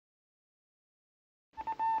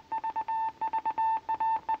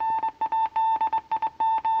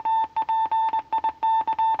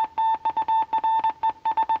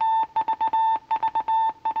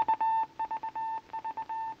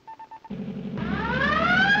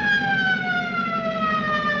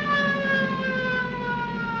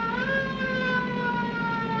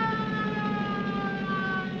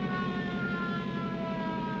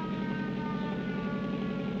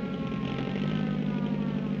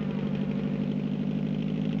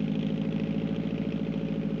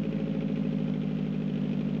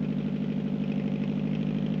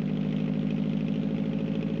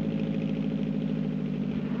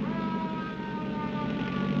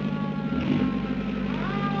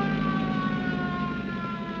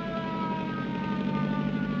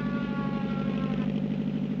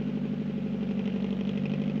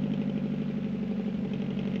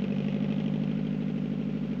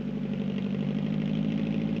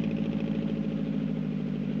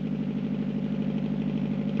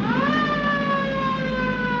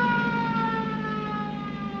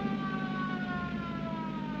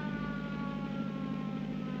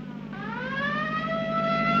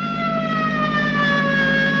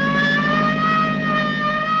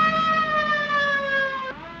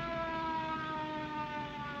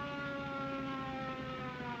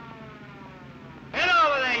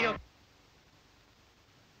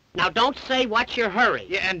don't say what's your hurry.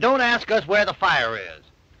 Yeah, and don't ask us where the fire is.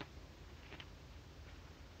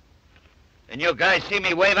 And you guys see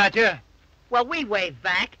me wave at you? Well, we waved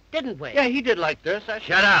back, didn't we? Yeah, he did like this.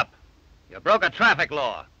 Shut up. You broke a traffic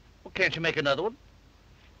law. Well, can't you make another one?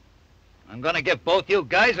 I'm gonna give both you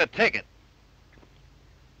guys a ticket.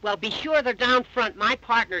 Well, be sure they're down front. My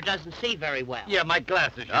partner doesn't see very well. Yeah, my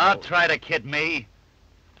glasses. Don't try to kid me.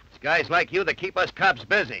 It's guys like you that keep us cops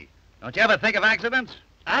busy. Don't you ever think of accidents?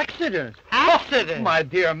 Accidents? Accident? Oh, my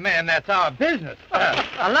dear man, that's our business.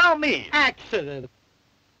 Allow me. Accident.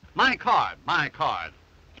 My card, my card.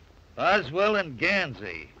 Boswell and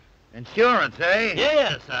Ganzy. Insurance, eh?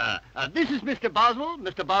 Yes, this is Mr. Boswell.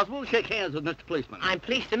 Mr. Boswell, shake hands with Mr. Policeman. I'm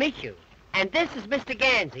pleased to meet you. And this is Mr.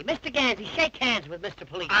 Ganzy. Mr. Ganzy, shake hands with Mr.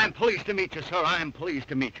 Policeman. I'm pleased to meet you, sir. I'm pleased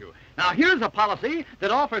to meet you. Now, here's a policy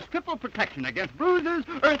that offers triple protection against bruises,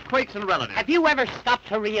 earthquakes, and relatives. Have you ever stopped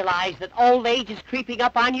to realize that old age is creeping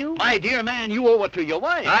up on you? My dear man, you owe it to your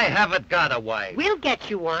wife. I haven't got a wife. We'll get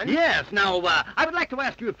you one. Yes. Now, I would like to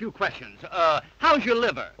ask you a few questions. How's your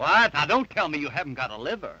liver? What? Now, don't tell me you haven't got a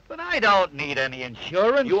liver. But I don't need any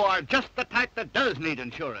insurance. You are just the type that does need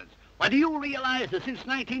insurance. Why, do you realize that since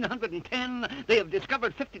 1910, they have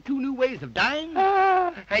discovered 52 new ways of dying?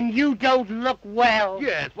 And you don't look well.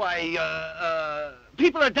 Yes, why,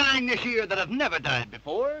 people are dying this year that have never died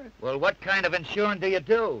before. Well, what kind of insurance do you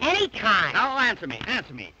do? Any kind. Now, answer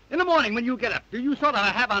me. In the morning when you get up, do you sort of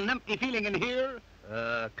have an empty feeling in here?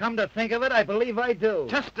 Come to think of it, I believe I do.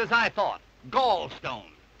 Just as I thought. Gallstone.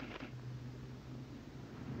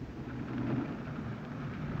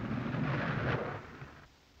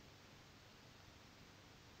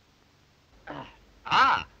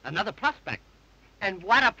 Another prospect. And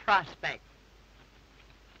what a prospect.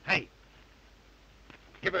 Hey,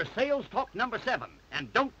 give her sales talk number 7,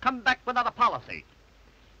 and don't come back without a policy.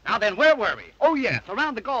 Now then, where were we? Oh, yes,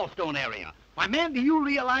 around the gallstone area. Why, man, do you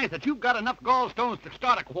realize that you've got enough gallstones to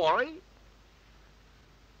start a quarry?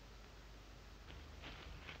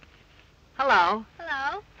 Hello.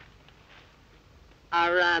 Hello?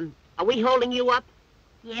 Are we holding you up?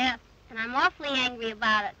 Yes, and I'm awfully angry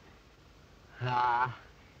about it.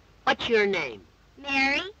 What's your name?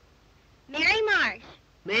 Mary Marsh.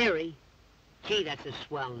 Mary? Gee, that's a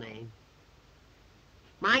swell name.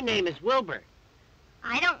 My name is Wilbur.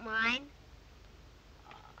 I don't mind.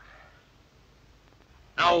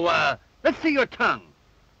 Now, let's see your tongue.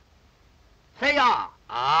 Say ah.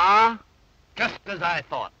 Ah? Just as I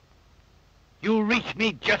thought. You reached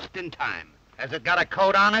me just in time. Has it got a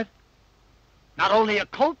coat on it? Not only a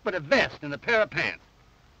coat, but a vest and a pair of pants.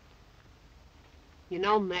 You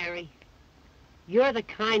know, Mary, you're the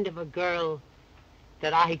kind of a girl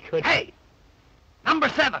that I could... Hey! Number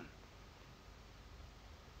 7.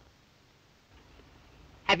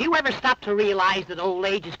 Have you ever stopped to realize that old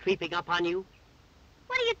age is creeping up on you?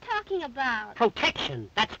 What are you talking about? Protection.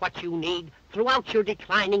 That's what you need. Throughout your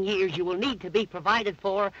declining years, you will need to be provided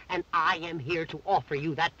for, and I am here to offer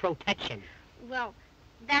you that protection. Well,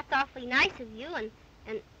 that's awfully nice of you,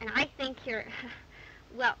 and I think you're...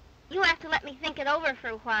 Well, you have to let me think it over for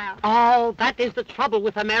a while. Oh, that is the trouble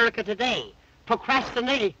with America today.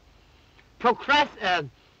 Procrastinate.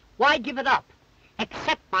 Why give it up?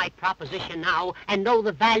 Accept my proposition now and know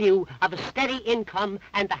the value of a steady income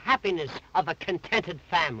and the happiness of a contented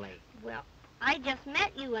family. Well, I just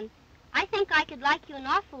met you, and I think I could like you an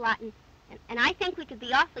awful lot, and I think we could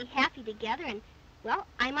be awfully happy together, and, well,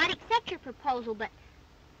 I might accept your proposal, but,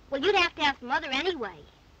 well, you'd have to ask Mother anyway.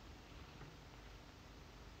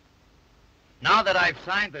 Now that I've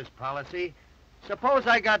signed this policy, suppose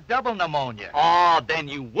I got double pneumonia. Oh, then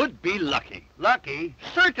you would be lucky. Lucky?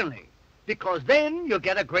 Certainly, because then you'll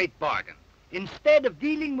get a great bargain. Instead of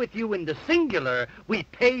dealing with you in the singular, we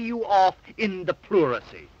pay you off in the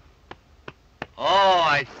pluracy. Oh,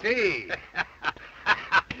 I see.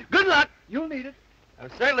 Good luck. You'll need it.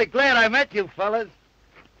 I'm certainly glad I met you fellas.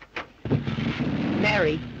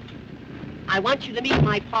 Mary, I want you to meet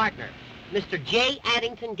my partner, Mr. J.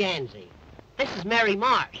 Addington Ganzy. This is Mary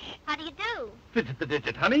Marsh. How do you do? Fidget the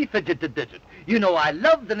digit, honey, fidget the digit. You know, I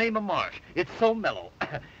love the name of Marsh. It's so mellow.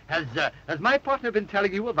 Has my partner been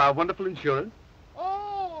telling you of our wonderful insurance?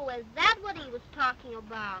 Oh, is that what he was talking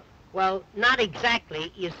about? Well, not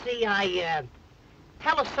exactly. You see,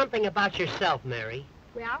 Tell us something about yourself, Mary.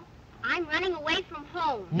 Well, I'm running away from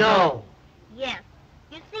home. No. Yes.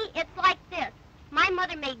 You see, it's like this. My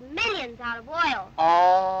mother made millions out of oil.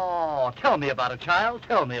 Oh, tell me about it, child.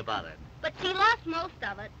 Tell me about it. But she lost most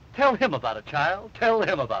of it. Tell him about it, child. Tell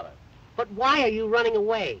him about it. But why are you running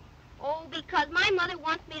away? Oh, because my mother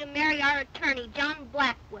wants me to marry our attorney, John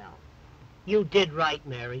Blackwell. You did right,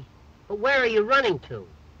 Mary. But where are you running to?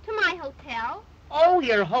 To my hotel. Oh,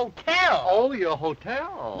 your hotel. Oh, your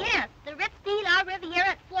hotel. Yes, the Ritz de la Riviera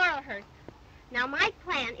at Floralhurst. Now, my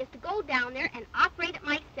plan is to go down there and operate it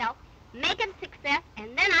myself, make it a success,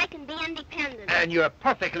 and then I can be independent. And you're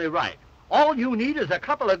perfectly right. All you need is a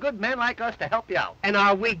couple of good men like us to help you out. And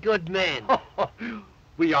are we good men?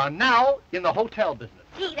 We are now in the hotel business.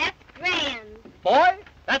 Gee, that's grand. Boy,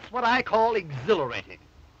 that's what I call exhilarating.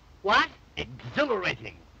 What?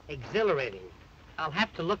 Exhilarating. Exhilarating. I'll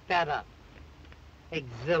have to look that up.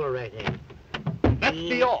 Exhilarating. Let's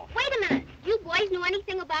be off. Wait a minute. Do you boys know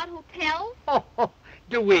anything about hotels?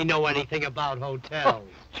 Do we know anything about hotels?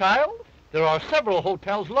 Child, there are several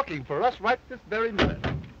hotels looking for us right this very minute.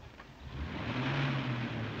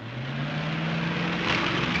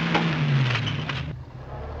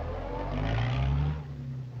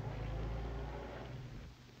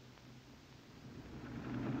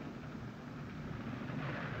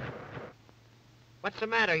 What's the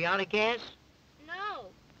matter? You out of gas? No,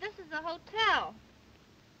 this is a hotel.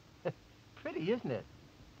 Pretty, isn't it?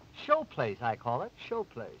 Show place, I call it. Show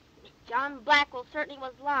place. John Blackwell certainly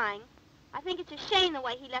was lying. I think it's a shame the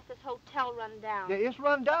way he let this hotel run down. Yeah, it's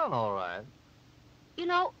run down all right. You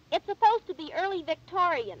know, it's supposed to be early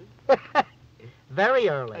Victorian. Very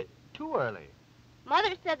early. Too early.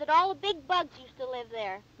 Mother said that all the big bugs used to live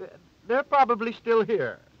there. They're probably still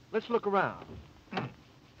here. Let's look around.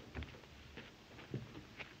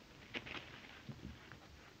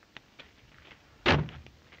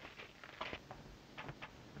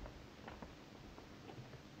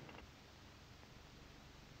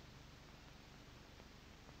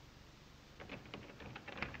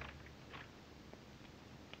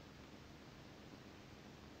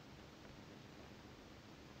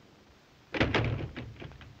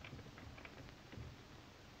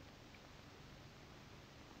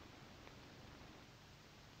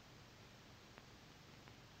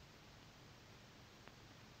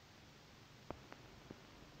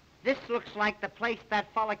 This looks like the place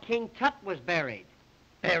that fella King Tut was buried.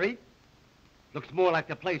 Buried? Looks more like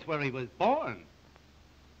the place where he was born.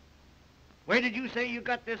 Where did you say you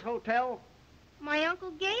got this hotel? My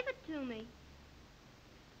uncle gave it to me.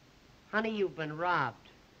 Honey, you've been robbed.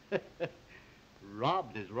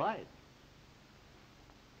 Robbed is right.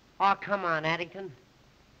 Oh, come on, Addington.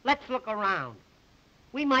 Let's look around.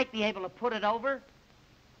 We might be able to put it over.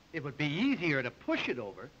 It would be easier to push it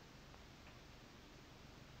over.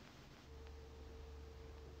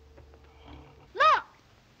 Look!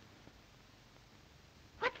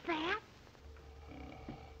 What's that?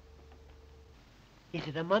 Is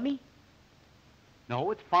it a mummy?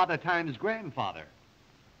 No, it's Father Time's grandfather.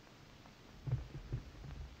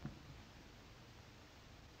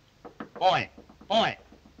 Boy,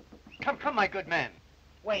 come, my good man.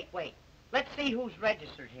 Wait. Let's see who's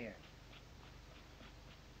registered here.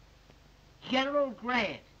 General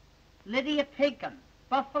Grant, Lydia Pinkham,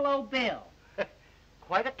 Buffalo Bill.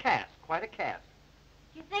 Quite a cast.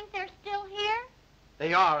 You think they're still here?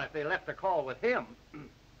 They are if they left a call with him.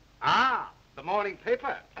 The morning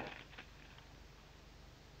paper.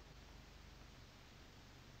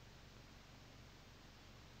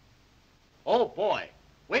 Oh, boy.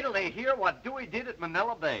 Wait till they hear what Dewey did at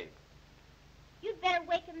Manila Bay. You'd better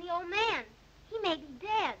waken the old man. He may be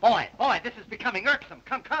dead. Boy, this is becoming irksome.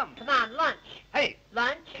 Come. Come on, lunch. Hey,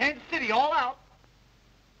 Lunch? Kansas City all out.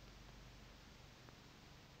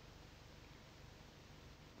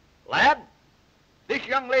 Lad, this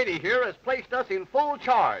young lady here has placed us in full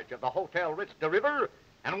charge of the Hotel Ritz de River,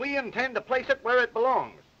 and we intend to place it where it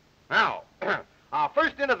belongs. Now, our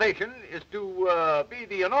first innovation is to be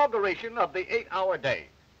the inauguration of the 8-hour day.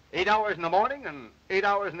 8 hours in the morning and 8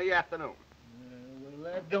 hours in the afternoon.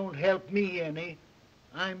 Well, that don't help me any.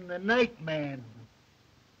 I'm the night man.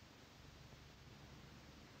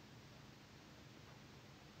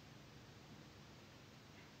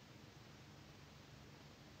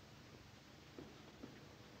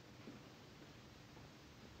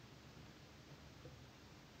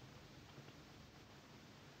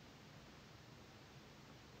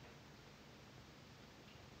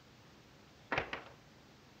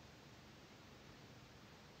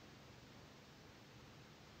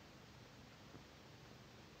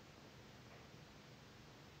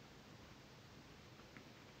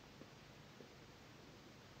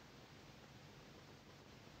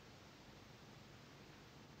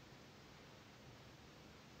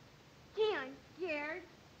 Gee, I'm scared.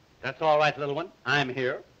 That's all right, little one. I'm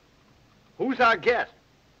here. Who's our guest?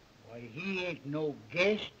 Why, he ain't no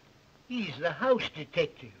guest. He's the house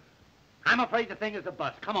detective. I'm afraid the thing is a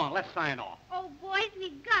bust. Come on, let's sign off. Oh, boys,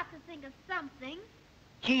 we've got to think of something.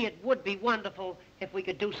 Gee, it would be wonderful if we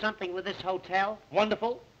could do something with this hotel.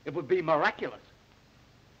 Wonderful? It would be miraculous.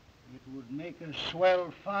 It would make a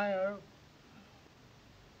swell fire.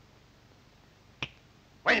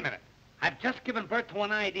 Wait a minute. I've just given birth to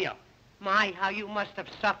an idea. My, how you must have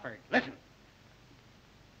suffered. Listen.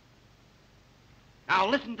 Now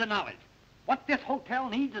listen to knowledge. What this hotel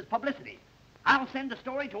needs is publicity. I'll send a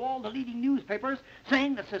story to all the leading newspapers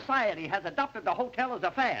saying the society has adopted the hotel as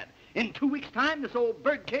a fad. In 2 weeks' time, this old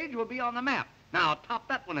bird cage will be on the map. Now, top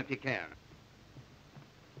that one if you can.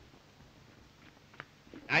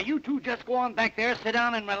 Now, you two just go on back there, sit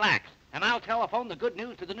down and relax, and I'll telephone the good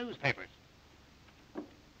news to the newspapers.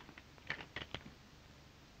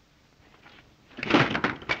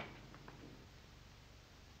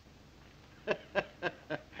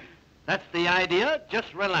 That's the idea.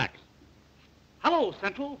 Just relax. Hello,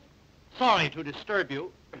 Central. Sorry to disturb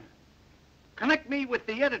you. Connect me with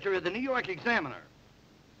the editor of the New York Examiner.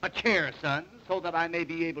 A chair, son, so that I may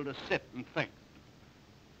be able to sit and think.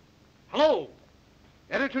 Hello,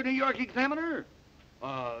 editor New York Examiner.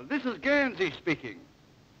 This is Ganzy speaking.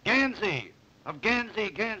 Ganzy, of Ganzy,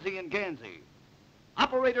 Ganzy, and Ganzy.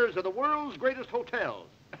 Operators of the world's greatest hotels.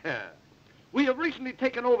 We have recently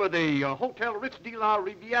taken over the Hotel Ritz de la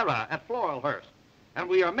Riviera at Floralhurst, and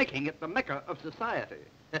we are making it the mecca of society.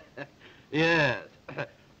 Yes.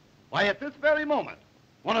 Why, at this very moment,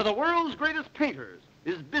 one of the world's greatest painters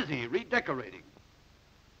is busy redecorating.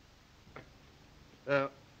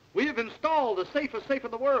 We have installed the safest safe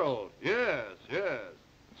in the world. Yes, yes.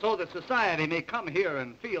 So that society may come here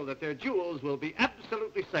and feel that their jewels will be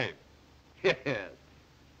absolutely safe. Yes.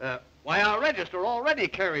 Why, our register already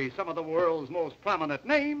carries some of the world's most prominent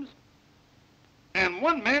names. And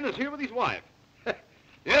one man is here with his wife.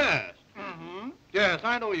 Yes. Mm-hmm. Yes,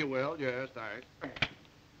 I know you will. Yes, thanks.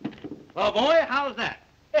 Well, boy, how's that?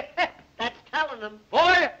 That's telling them.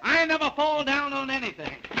 Boy, I never fall down on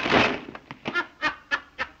anything.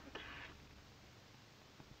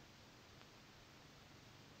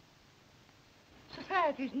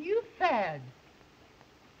 Society's new fad.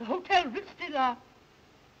 The Hotel Ritz de la...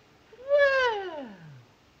 Well,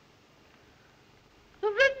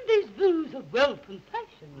 the rendezvous of wealth and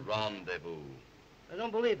fashion. Rendezvous. I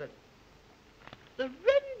don't believe it. The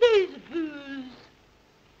rendezvous,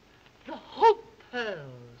 the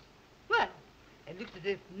hotels. Well, it looks as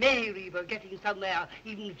if Mary were getting somewhere,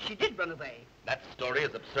 even if she did run away. That story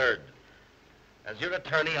is absurd. As your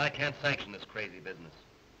attorney, I can't sanction this crazy business.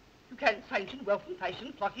 You can't sanction wealth and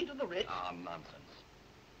fashion flocking to the Ritz. Ah, nonsense.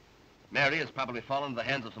 Mary has probably fallen into the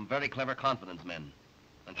hands of some very clever confidence men,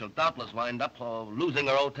 and she'll doubtless wind up losing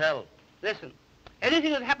her hotel. Listen,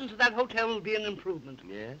 anything that happens to that hotel will be an improvement.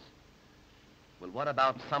 Yes? Well, what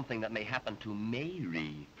about something that may happen to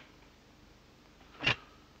Mary?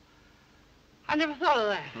 I never thought of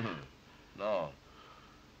that. No.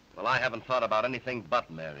 Well, I haven't thought about anything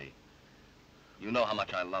but Mary. You know how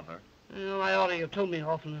much I love her. Oh, I ought to have told me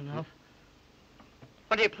often enough.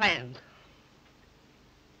 What are your plans?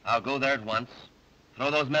 I'll go there at once, throw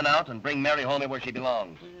those men out, and bring Mary home where she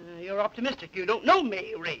belongs. You're optimistic. You don't know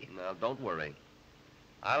Mary. Now, don't worry.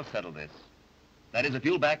 I'll settle this. That is, if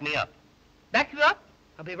you'll back me up. Back you up?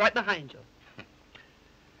 I'll be right behind you.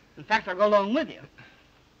 In fact, I'll go along with you.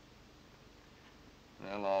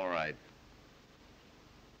 Well, all right.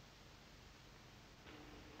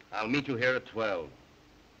 I'll meet you here at 12.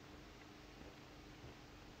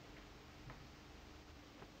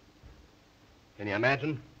 Can you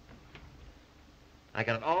imagine? I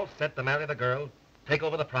got it all set to marry the girl, take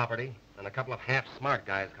over the property, and a couple of half-smart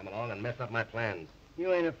guys come along and mess up my plans.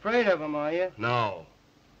 You ain't afraid of them, are you? No.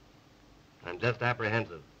 I'm just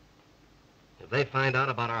apprehensive. If they find out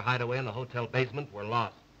about our hideaway in the hotel basement, we're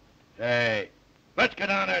lost. Hey, let's get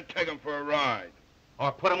down there and take them for a ride.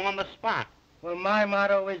 Or put them on the spot. Well, my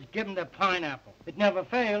motto is give 'em the pineapple. It never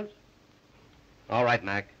fails. All right,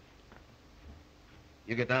 Mac.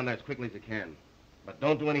 You get down there as quickly as you can. But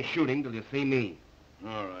don't do any shooting till you see me.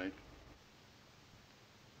 All right.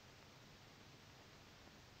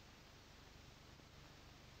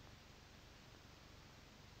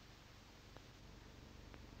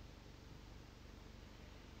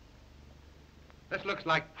 This looks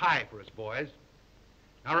like pie for us, boys.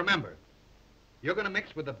 Now remember, you're going to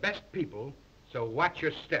mix with the best people, so watch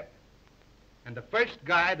your step. And the first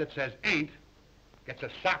guy that says ain't gets a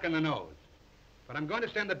sock in the nose. But I'm going to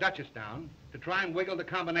send the Duchess down to try and wiggle the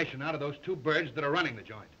combination out of those two birds that are running the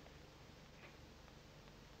joint.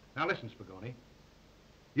 Now listen, Spagoni.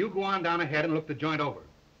 You go on down ahead and look the joint over.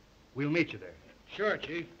 We'll meet you there. Sure,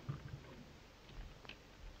 Chief.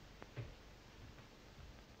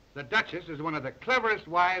 The Duchess is one of the cleverest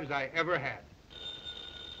wives I ever had.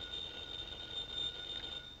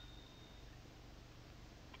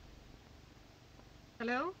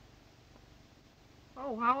 Hello?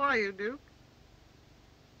 Oh, how are you, Duke?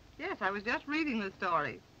 Yes, I was just reading the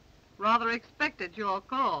story. Rather expected your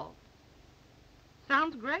call.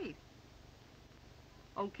 Sounds great.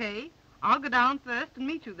 Okay, I'll go down first and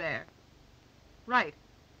meet you there. Right.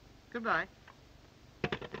 Goodbye.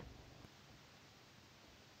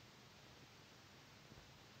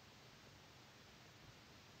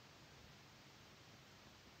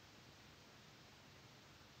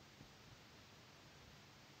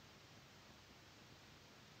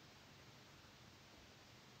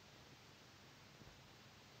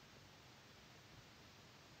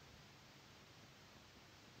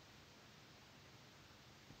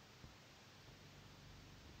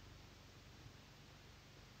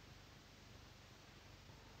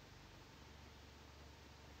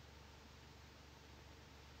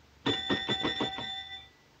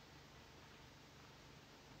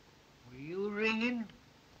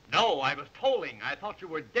 No, I was tolling. I thought you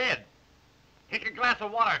were dead. Take a glass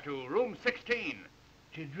of water to room 16.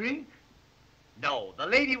 To drink? No, the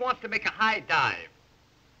lady wants to make a high dive.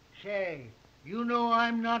 Say, you know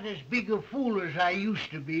I'm not as big a fool as I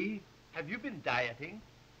used to be. Have you been dieting?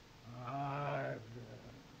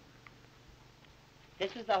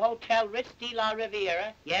 This is the Hotel Ritz de la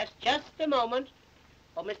Riviera. Yes, just a moment.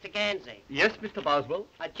 Oh, Mr. Ganzy. Yes, Mr. Boswell.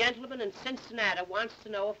 A gentleman in Cincinnati wants to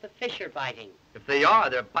know if the fish are biting. If they are,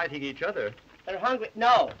 they're biting each other. They're hungry.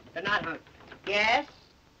 No, they're not hungry. Yes?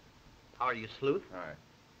 How are you, Sleuth? All right.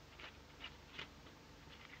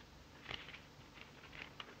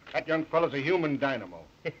 That young fellow's a human dynamo.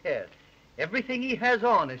 Yes. Everything he has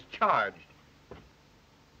on is charged.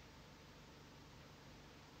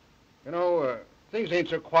 You know, things ain't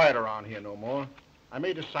so quiet around here no more. I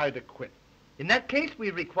may decide to quit. In that case,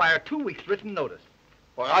 we require 2 weeks' written notice.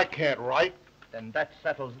 Boy, I can't write. Then that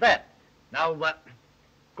settles that. Now,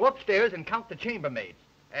 go upstairs and count the chambermaids.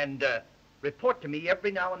 And report to me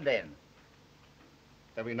every now and then.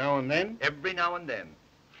 Every now and then? Every now and then.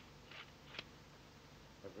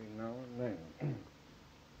 Every now and then.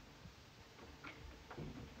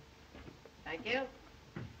 Thank you.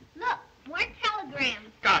 Look, more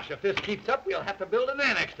telegrams. Gosh, if this keeps up, we'll have to build an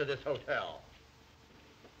annex to this hotel.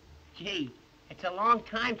 Gee, it's a long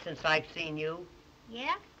time since I've seen you.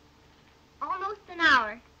 Yeah? Almost an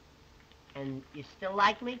hour. And you still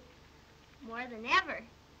like me? More than ever.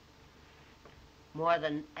 More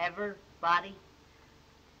than ever, Body?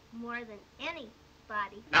 More than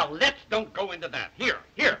anybody. Now, let's don't go into that. Here,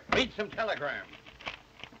 read some telegrams.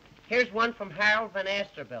 Here's one from Harold Van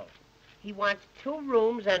Asterbilt. He wants 2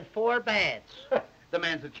 rooms and 4 baths. The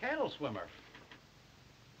man's a channel swimmer.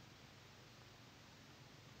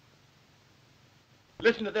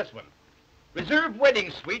 Listen to this one. Reserve wedding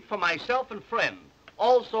suite for myself and friend.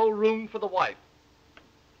 Also room for the wife.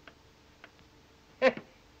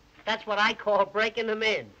 That's what I call breaking them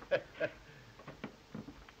in.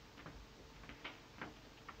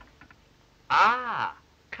 Ah,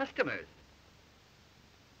 customers.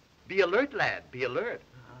 Be alert, lad, be alert.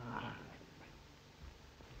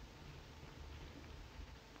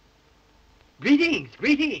 Greetings.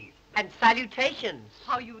 And salutations.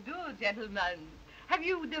 How you do, gentlemen? Have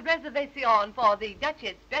you the reservation for the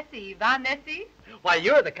Duchess Bessie Van Nessy? Why,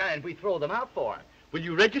 you're the kind we throw them out for. Will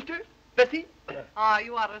you register, Bessie? Ah,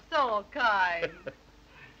 you are so kind.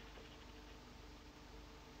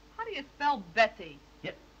 How do you spell Bessie?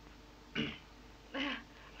 Yep.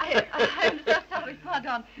 I'm so sorry,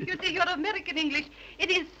 pardon. You see, your American English, it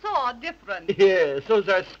is so different. Yeah, so's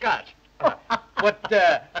our Scotch.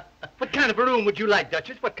 What kind of a room would you like,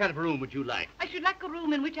 Duchess? What kind of a room would you like? I should like a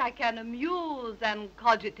room in which I can amuse and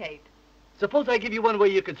cogitate. Suppose I give you one where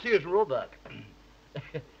you can Sears and Roebuck.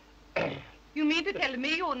 You mean to tell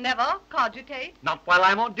me you never cogitate? Not while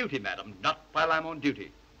I'm on duty, madam. Not while I'm on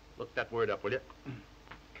duty. Look that word up, will you?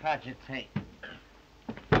 Cogitate.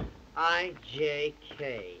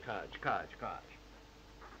 I-J-K. Codge.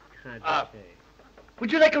 Cogitate.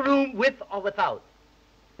 Would you like a room with or without?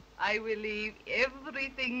 I will leave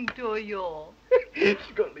everything to you. She's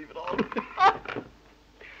gonna leave it all.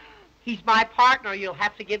 He's my partner. You'll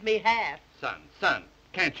have to give me half. Son,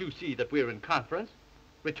 can't you see that we're in conference?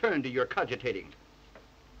 Return to your cogitating.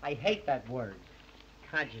 I hate that word.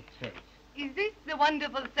 Cogitate. Is this the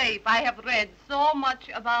wonderful safe I have read so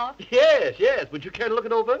much about? Yes. Would you care to look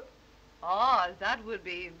it over? Oh, that would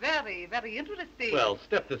be very, very interesting. Well,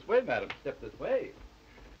 step this way, madam. Step this way.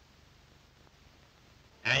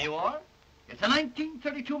 There you are. It's a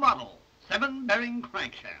 1932 model, 7-bearing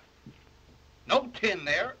crankshaft. No tin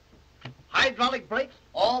there. Hydraulic brakes,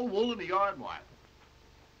 all wool in the yard wire.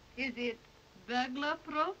 Is it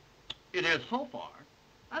burglar-proof? It is so far.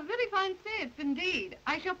 A very fine set, indeed.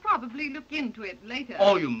 I shall probably look into it later.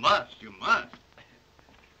 Oh, you must, you must.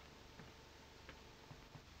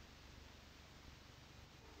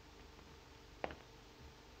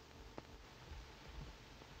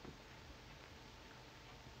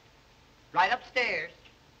 Right upstairs.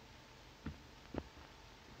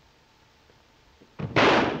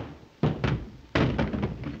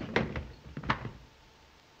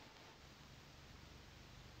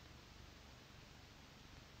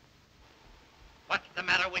 What's the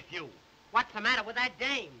matter with you? What's the matter with that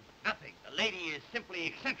dame? Nothing. The lady is simply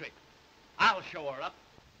eccentric. I'll show her up.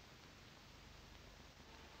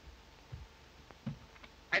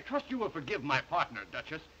 I trust you will forgive my partner,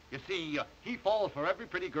 Duchess. You see, he falls for every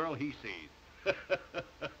pretty girl he sees.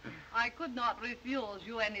 I could not refuse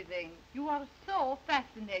you anything. You are so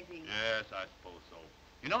fascinating. Yes, I suppose so.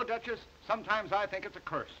 You know, Duchess, sometimes I think it's a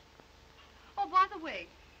curse. Oh, by the way,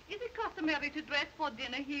 is it customary to dress for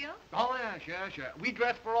dinner here? Oh, yes. We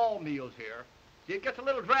dress for all meals here. See, it gets a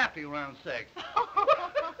little drafty around 6.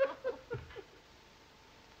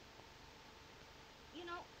 You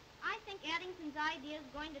know, I think Addington's idea is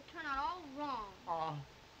going to turn out all wrong. Oh,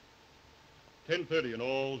 10:30 and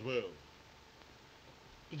all's well.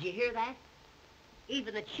 did you hear that?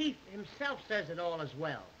 Even the chief himself says that all is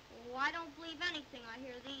well. Oh, I don't believe anything I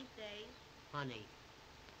hear these days. Honey,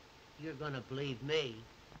 you're gonna believe me.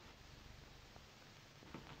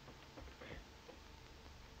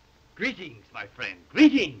 Greetings, my friend.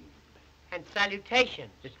 Greetings. And salutations.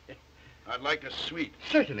 I'd like a suite.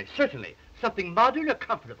 Certainly. Something modern or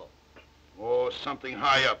comfortable. Oh, something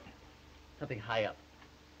high up. Something high up.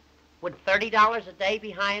 Would $30 a day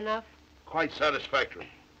be high enough? Quite satisfactory.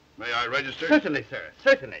 May I register? Certainly, sir.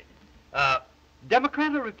 Certainly.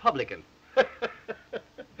 Democrat or Republican?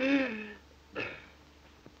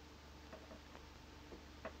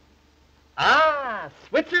 Ah,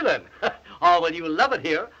 Switzerland. Oh, well, you love it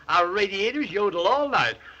here. Our radiators yodel all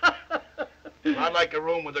night. I'd like a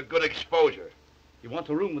room with a good exposure. You want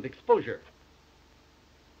a room with exposure?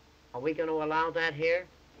 Are we going to allow that here?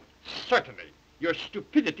 Certainly. Your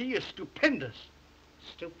stupidity is stupendous.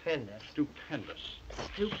 Stupendous. Stupendous.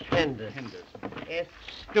 Stupendous. Stupendous.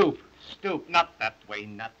 Stoop. Not that way,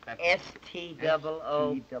 not that way.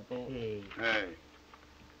 S-T-O-O-P. Hey,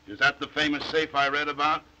 is that the famous safe I read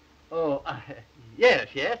about? Oh, yes,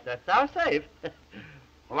 that's our safe.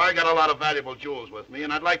 Well, I got a lot of valuable jewels with me,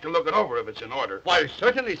 and I'd like to look it over if it's in order. Why,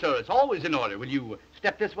 certainly, sir. It's always in order. Will you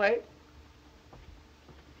step this way?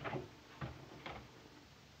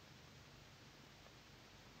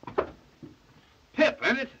 Pip,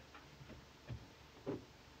 ain't it?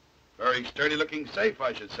 Very sturdy-looking safe,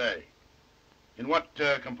 I should say. In what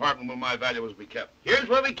compartment will my valuables be kept? Here's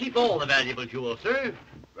where we keep all the valuable jewels, sir.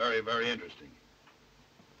 Very, very interesting.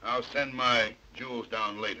 I'll send my jewels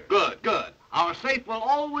down later. Good. Our safe will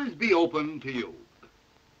always be open to you.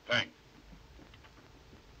 Thanks.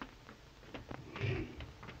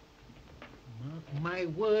 My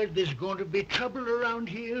word, there's going to be trouble around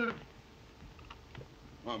here.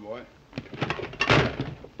 Come on, boy.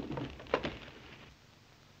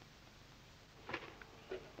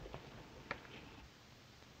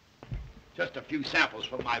 Just a few samples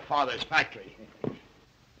from my father's factory.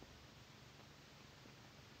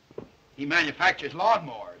 He manufactures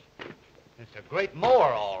lawnmowers. It's a great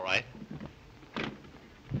mower, all right.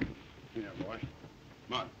 Here, boy.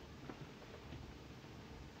 Come on.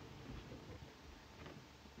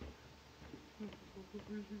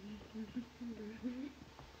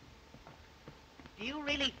 Do you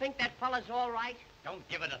really think that fella's all right? Don't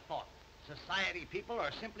give it a thought. Society people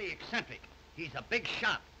are simply eccentric. He's a big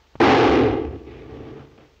shot.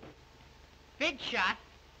 Big shot?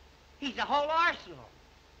 He's a whole arsenal.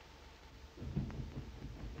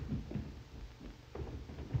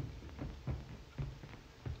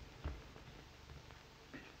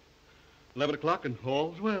 $11 and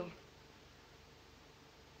all's well.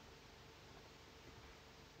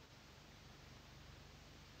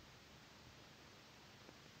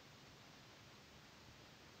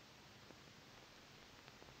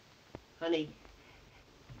 Honey,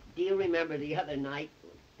 do you remember the other night,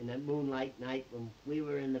 in that moonlight night when we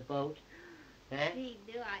were in the boat? Huh? Gee,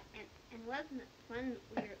 do I? And wasn't it fun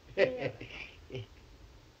we were there?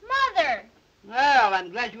 Mother! Well,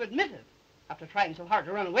 I'm glad you admit it, after trying so hard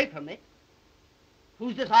to run away from me.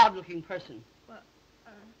 Who's this odd-looking person? Well,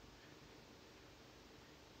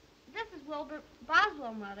 this is Wilbur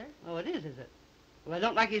Boswell, Mother. Oh, it is it? Well, I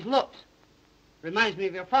don't like his looks. Reminds me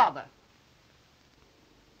of your father.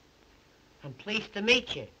 I'm pleased to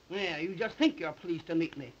meet you. Yeah, you just think you're pleased to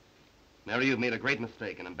meet me. Mary, you've made a great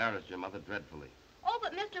mistake and embarrassed your mother dreadfully. Oh,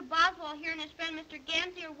 but Mr. Boswell here and his friend Mr.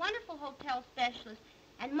 Ganzy are wonderful hotel specialists.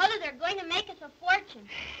 And, Mother, they're going to make us a fortune.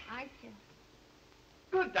 Aren't you?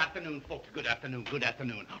 Good afternoon, folks. Good afternoon. Good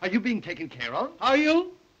afternoon. Are you being taken care of? Are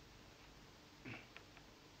you?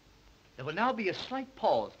 There will now be a slight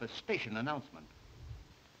pause for station announcement.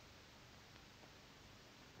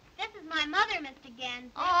 This is my mother, Mr.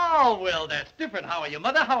 Ganzy. Oh, well, that's different. How are you,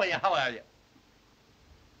 Mother? How are you? How are you?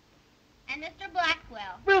 And Mr.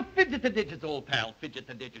 Blackwell. Well, fidget the digits, old pal. Fidget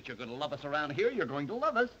the digits. You're going to love us around here. You're going to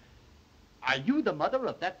love us. Are you the mother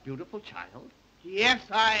of that beautiful child? Yes,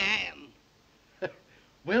 I am.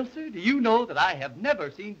 Well, sir, do you know that I have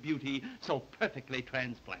never seen beauty so perfectly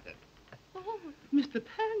transplanted? Oh, Mr.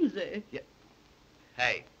 Pansy. Yeah.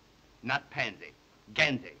 Hey, not Pansy.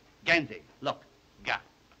 Ganzy. Ganzy. Look. Ga.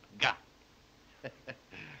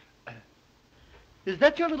 Is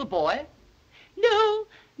that your little boy? No,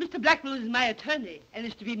 Mr. Blackwell is my attorney and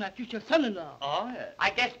is to be my future son-in-law. Oh, yes.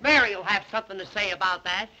 I guess Mary will have something to say about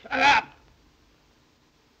that. Shut up!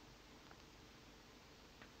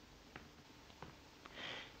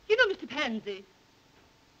 You know, Mr. Pansy.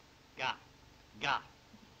 Ga.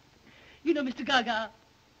 You know, Mr. Gaga.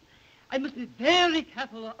 I must be very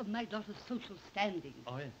careful of my daughter's social standing.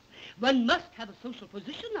 Oh, yes. One must have a social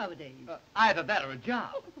position nowadays. Either that or a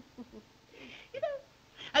job. You know,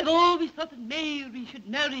 I've always thought that Mary should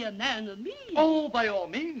marry a man of means. Oh, by all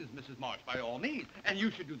means, Mrs. Marsh, by all means. And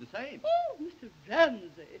you should do the same. Oh, Mr.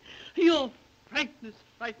 Ramsey, your frankness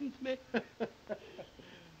frightens me.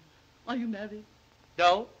 Are you married?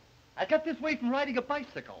 No. I got this way from riding a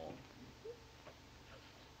bicycle.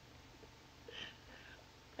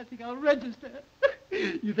 I think I'll register.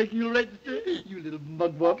 You think you'll register, you little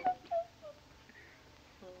mugwump?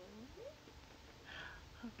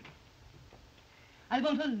 I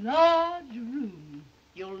want a large room.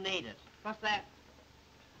 You'll need it. What's that?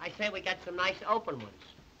 I say we got some nice open ones.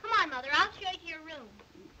 Come on, Mother. I'll show you your room.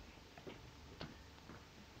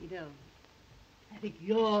 You know, I think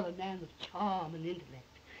you're a man of charm and intellect.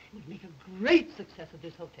 It would make a great success of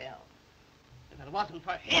this hotel. If it wasn't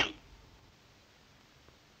for him.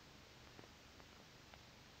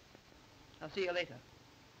 I'll see you later.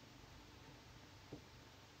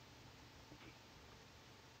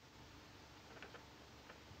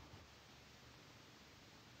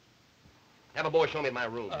 Have a boy show me my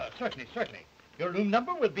room. Certainly. Your room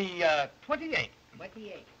number will be 28.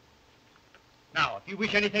 28. Now, if you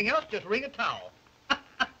wish anything else, just ring a towel.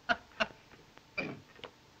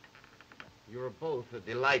 You're both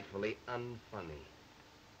delightfully unfunny.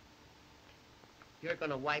 You're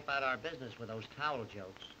going to wipe out our business with those towel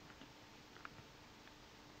jokes.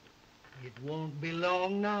 It won't be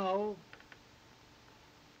long now.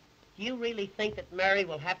 Do you really think that Mary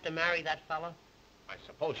will have to marry that fellow? I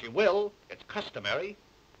suppose she will. It's customary.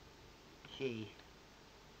 Gee.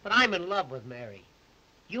 But I'm in love with Mary.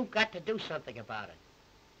 You've got to do something about it.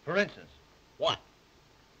 For instance, what?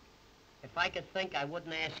 If I could think, I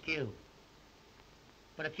wouldn't ask you.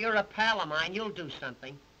 But if you're a pal of mine, you'll do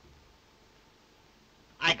something.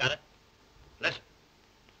 I got it. Listen,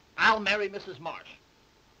 I'll marry Mrs. Marsh.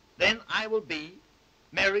 Then I will be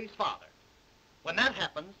Mary's father. When that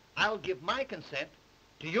happens, I'll give my consent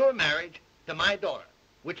to your marriage to my daughter,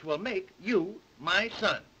 which will make you my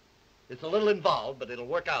son. It's a little involved, but it'll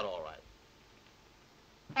work out all right.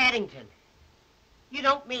 Addington, you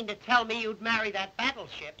don't mean to tell me you'd marry that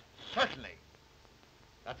battleship? Certainly.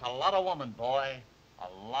 That's a lot of woman, boy.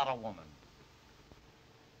 A lot of woman.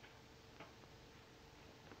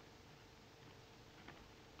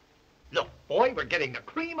 Look, boy, we're getting the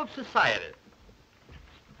cream of society.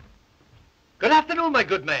 Good afternoon, my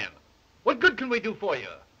good man. What good can we do for you?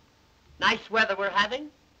 Nice weather we're having.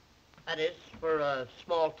 That is, for a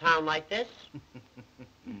small town like this.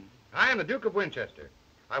 I am the Duke of Winchester.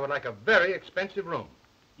 I would like a very expensive room.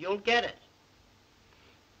 You'll get it.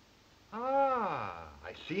 Ah,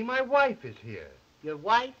 I see my wife is here. Your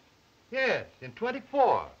wife? Yes, in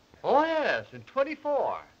 24. Oh, yes, in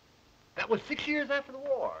 24. That was 6 years after the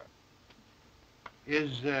war.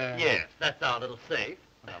 Yes, that's our little safe.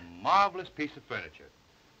 What a marvelous piece of furniture.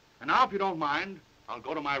 And now, if you don't mind, I'll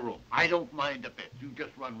go to my room. I don't mind a bit. You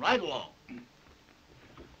just run right along.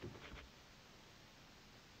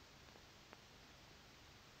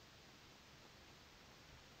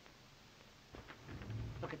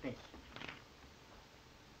 Look at this.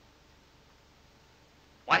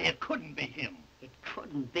 Why, it couldn't be him. It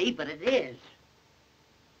couldn't be, but it is.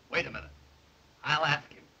 Wait a minute. I'll ask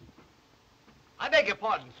him. I beg your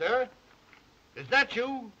pardon, sir. Is that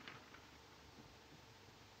you?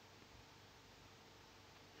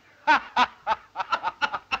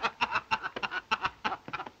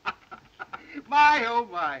 My, oh,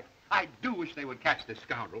 my. I do wish they would catch this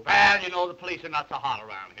scoundrel. Well, you know, the police are not so hot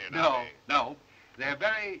around here No, nowadays. no. They're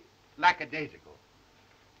very lackadaisical.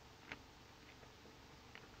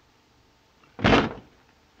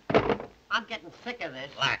 I'm getting sick of this.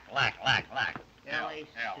 Lack.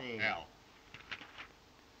 L.A.C.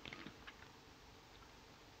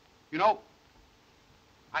 You know,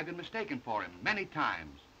 I've been mistaken for him many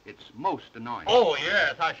times. It's most annoying. Oh,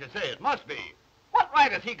 yes, I should say. It must be. What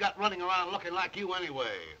right has he got running around looking like you anyway?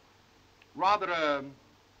 Rather a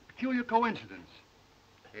peculiar coincidence.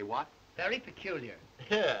 Hey, what? Very peculiar.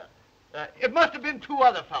 Yeah. It must have been two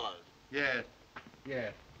other fellows. Yes.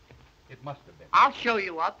 It must have been. I'll show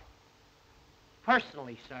you up.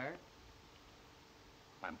 Personally, sir.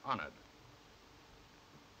 I'm honored.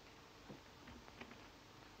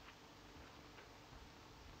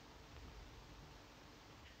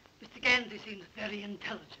 Mr. Ganzy seems very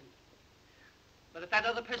intelligent. But if that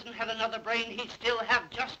other person had another brain, he'd still have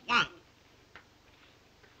just one.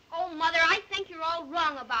 Oh, Mother, I think you're all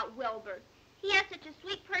wrong about Wilbur. He has such a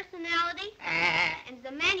sweet personality, and he's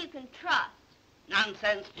a man you can trust.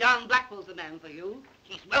 Nonsense. John Blackwell's the man for you.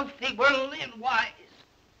 He's wealthy, worldly, and wise.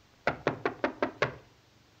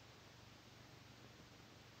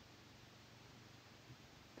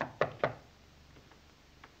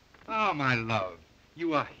 Oh, my love,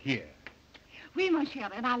 you are here. Oui, mon cher,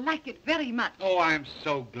 and I like it very much. Oh, I'm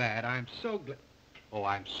so glad. Oh,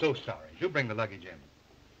 I'm so sorry. Do bring the luggage in.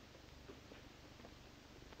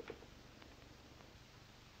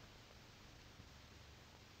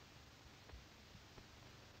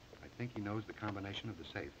 I think he knows the combination of the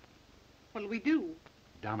safe. What'll we do?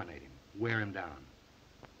 Dominate him. Wear him down.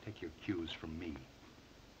 Take your cues from me.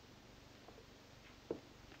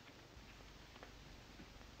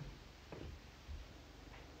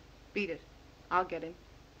 Beat it. I'll get him.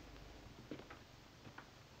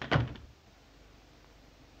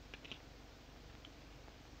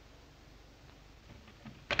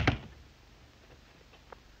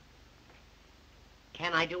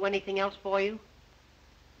 Can I do anything else for you?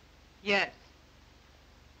 Yes.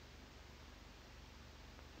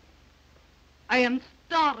 I am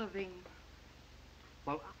starving,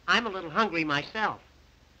 Well, I'm a little hungry myself.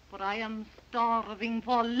 but I am starving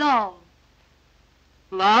for love.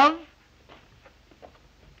 Love?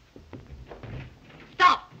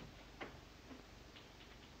 Stop!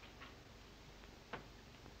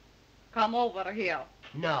 Come over here.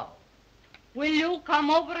 No. Will you come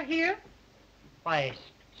over here? Why,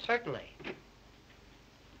 certainly.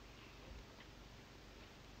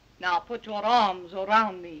 Now put your arms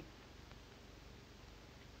around me.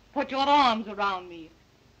 Put your arms around me.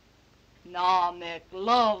 Now make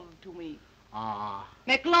love to me.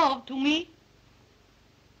 Make love to me.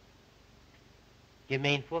 You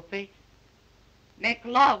mean whoopee? Make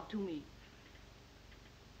love to me.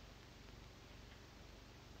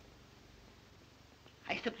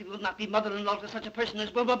 I simply will not be mother-in-law to such a person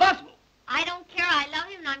as Wilbur Boswell. I don't care. I love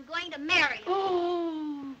him, and I'm going to marry him.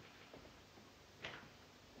 Oh.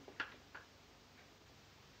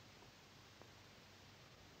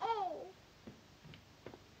 Oh.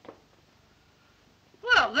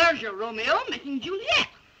 Well, there's your Romeo making Juliet.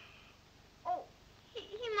 Oh,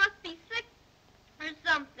 he must be sick or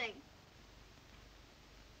something.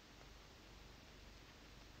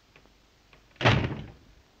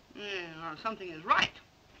 Yeah, something is right.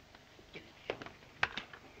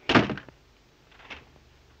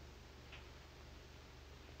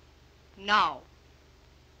 Now,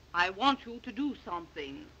 I want you to do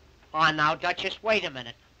something. Oh, now, Duchess, wait a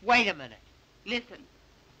minute. Wait a minute. Listen.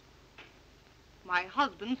 My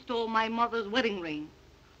husband stole my mother's wedding ring.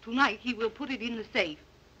 Tonight he will put it in the safe.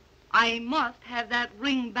 I must have that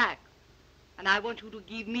ring back. And I want you to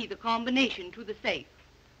give me the combination to the safe.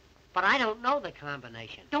 But I don't know the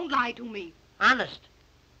combination. Don't lie to me. Honest.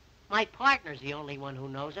 My partner's the only one who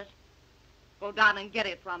knows it. Go down and get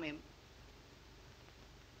it from him.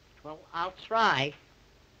 Well, I'll try.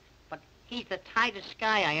 But he's the tightest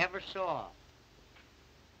guy I ever saw.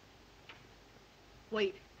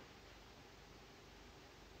 Wait.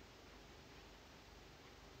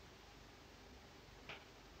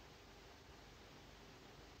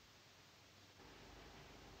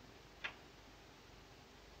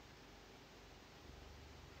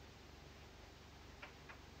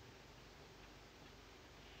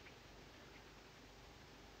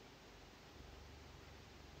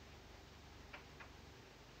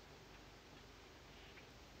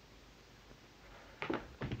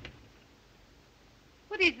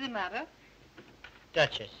 What is the matter?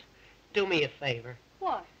 Duchess, do me a favor.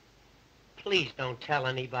 What? Please don't tell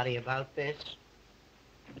anybody about this.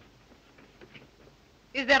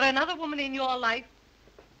 Is there another woman in your life?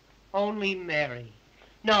 Only Mary.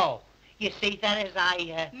 No. You see, that is,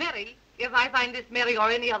 Mary? If I find this Mary or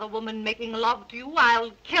any other woman making love to you,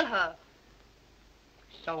 I'll kill her.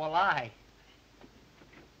 So will I.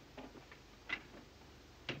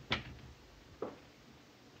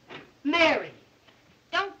 Mary!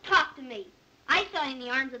 Don't talk to me. I saw you in the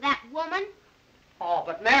arms of that woman. Oh,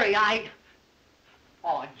 but Mary,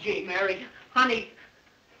 Oh, gee, Mary. Honey.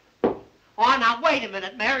 Oh, now, wait a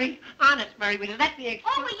minute, Mary. Honest, Mary, will you let me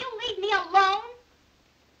explain? Oh, will you leave me alone?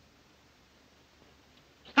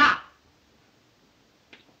 Stop.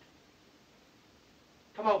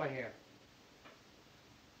 Come over here.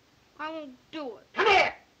 I won't do it. Come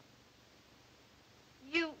here.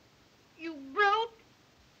 You brute.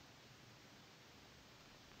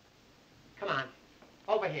 Come on.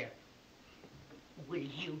 Over here. Will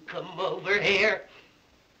you come over here?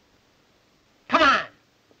 Come on.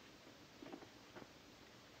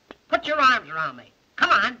 Put your arms around me.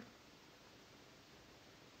 Come on.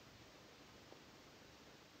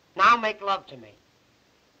 Now make love to me.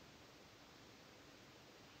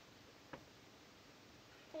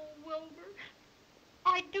 Oh, Wilbur,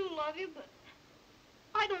 I do love you, but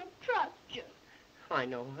I don't trust you. I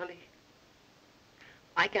know, honey.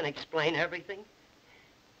 I can explain everything.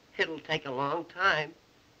 It'll take a long time,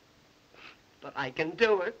 but I can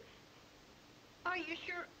do it. Are you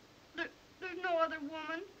sure there's no other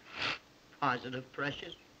woman? Positive,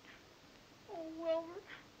 precious. Oh, Wilbur,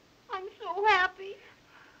 I'm so happy.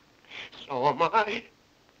 So am I.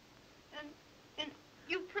 And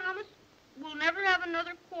you promise we'll never have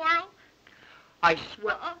another quarrel? I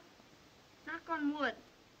swear. Knock on wood.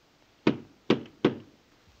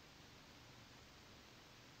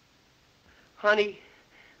 Honey,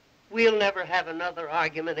 we'll never have another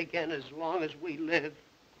argument again as long as we live.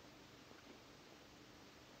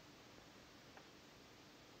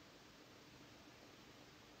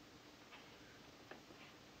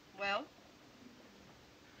 Well?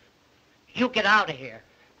 You get out of here.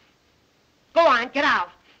 Go on, get out.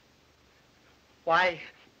 Why,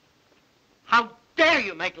 how dare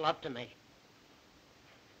you make love to me?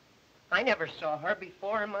 I never saw her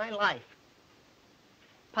before in my life.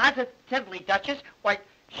 Positively, Duchess, why,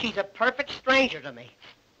 she's a perfect stranger to me.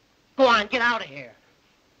 Go on, get out of here.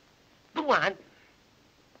 Go on.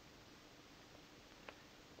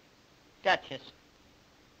 Duchess,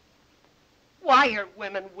 why are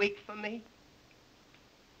women weak for me?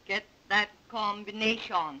 Get that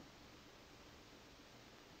combination.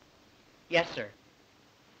 Yes, sir.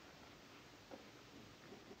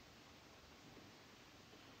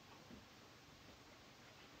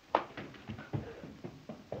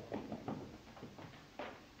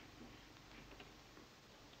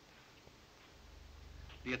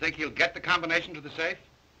 Do you think he'll get the combination to the safe?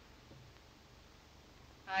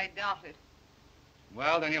 I doubt it.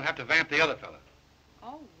 Well, then you'll have to vamp the other fella.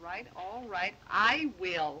 All right. I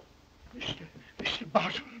will. Mr.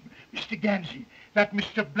 Boswell, Mr. Ganzy, that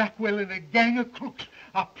Mr. Blackwell and a gang of crooks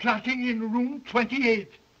are plotting in room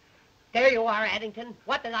 28. There you are, Addington.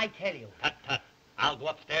 What did I tell you? Tut, tut. I'll go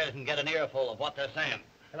upstairs and get an earful of what they're saying.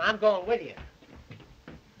 And I'm going with you.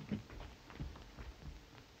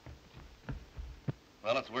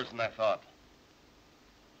 Well, it's worse than I thought.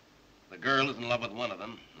 The girl is in love with one of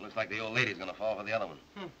them. It looks like the old lady's gonna fall for the other one.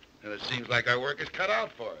 And it seems like our work is cut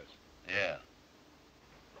out for us. Yeah.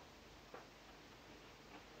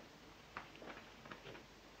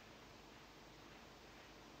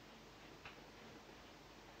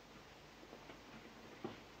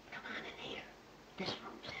 Come on in here. This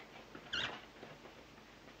room's empty.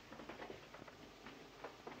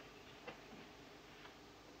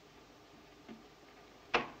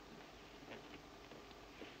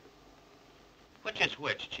 Which is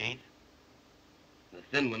which, Chief? The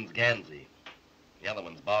thin one's Ganzy. The other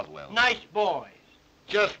one's Boswell. Nice boys.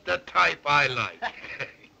 Just the type I like.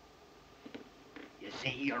 You see,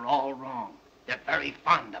 you're all wrong. They're very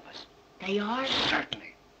fond of us. They are?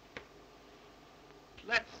 Certainly.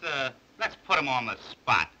 Let's put them on the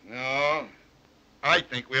spot. No, I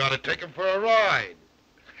think we ought to take him for a ride.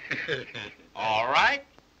 All right.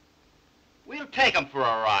 We'll take them for a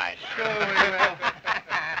ride. Sure we will.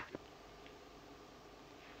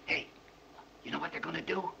 Hey, you know what they're going to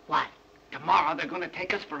do? What? Tomorrow they're going to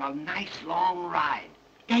take us for a nice long ride.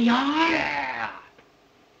 They are? Yeah.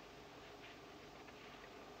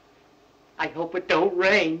 I hope it don't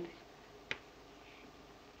rain.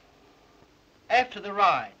 After the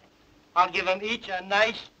ride, I'll give them each a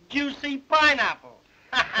nice, juicy pineapple.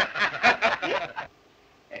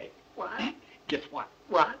 Hey, what? Guess what?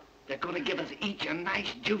 What? They're going to give us each a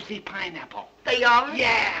nice, juicy pineapple. They are?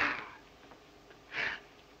 Yeah.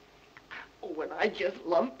 just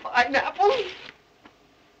love pineapples.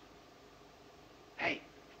 Hey,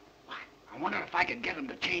 I wonder if I can get him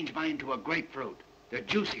to change mine to a grapefruit. They're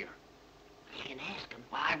juicier. You can ask him.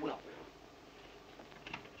 Well, I will.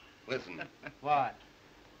 Listen, What?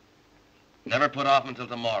 never put off until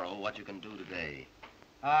tomorrow what you can do today.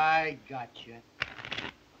 I got you.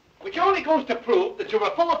 Which only goes to prove that you're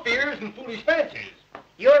full of fears and foolish fancies.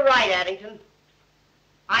 You're right, Addington.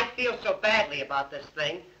 I feel so badly about this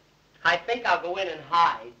thing. I think I'll go in and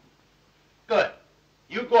hide. Good.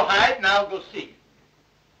 You go hide and I'll go seek.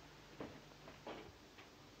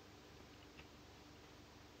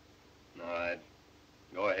 All right.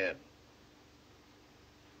 Go ahead.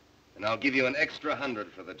 And I'll give you an extra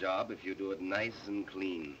 100 for the job if you do it nice and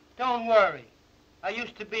clean. Don't worry. I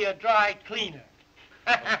used to be a dry cleaner.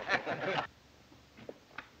 Hi,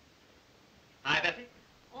 Bessie.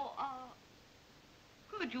 Oh,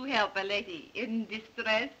 could you help a lady in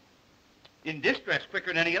distress? In distress quicker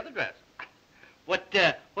than any other dress. What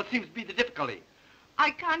seems to be the difficulty? I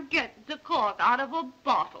can't get the cork out of a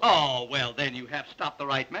bottle. Oh, well, then you have stopped the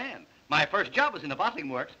right man. My first job was in the bottling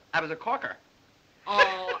works. I was a corker.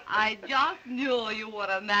 Oh, I just knew you were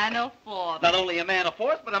a man of force. Not only a man of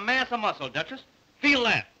force, but a mass of muscle, Duchess. Feel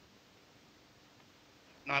that.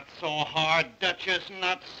 Not so hard, Duchess,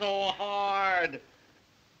 not so hard.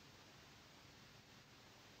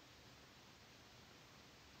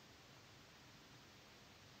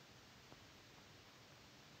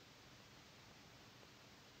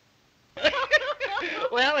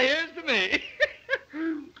 Well, here's to me.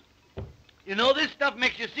 You know, this stuff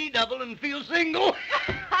makes you see double and feel single.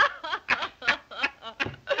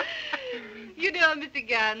 You know, Mr.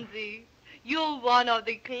 Ganzy, you're one of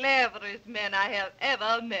the cleverest men I have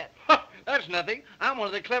ever met. That's nothing. I'm one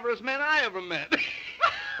of the cleverest men I ever met.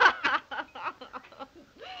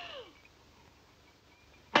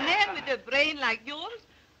 A man with a brain like yours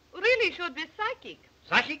really should be psychic.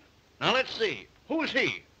 Psychic? Now, let's see. Who's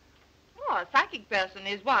he? Oh, a psychic person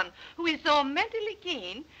is one who is so mentally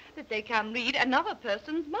keen that they can read another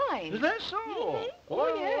person's mind. Is that so? Mhm. Oh,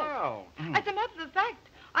 Well, yes. wow. As a matter of fact,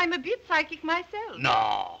 I'm a bit psychic myself.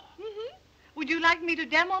 No. Mm-hmm. Would you like me to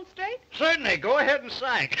demonstrate? Certainly. Go ahead and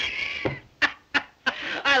psych.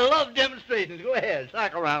 I love demonstrations. Go ahead.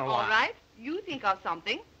 Psych around a All while. right. You think of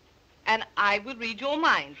something, and I will read your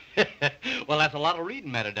mind. Well, that's a lot of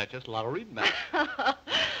reading matter, Duchess. A lot of reading matter.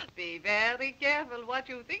 Be very careful what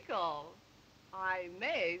you think of. I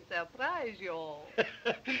may surprise you.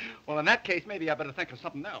 Well, in that case, maybe I better think of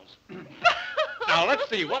something else. Now, let's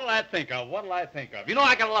see. What'll I think of? What'll I think of? You know,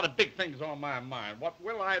 I got a lot of big things on my mind. What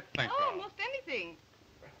will I think of? Almost anything.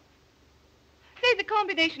 Say the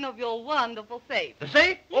combination of your wonderful safe. The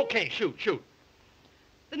safe? Okay, shoot.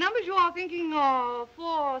 The numbers you are thinking are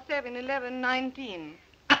 4, 7, 11, 19.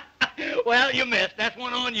 Well, you missed. That's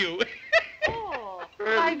one on you. Oh,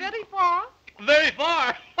 by very far? Very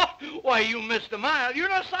far. Why, you missed a mile. You're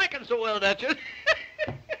not psyching so well, Duchess.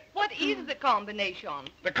 What is the combination?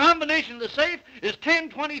 The combination of the safe is 10,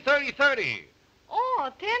 20, 30, 30. Oh,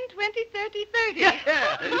 10, 20, 30, 30.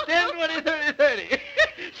 Yeah, 10, 20, 30, 30.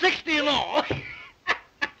 60 in all.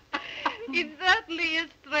 It certainly is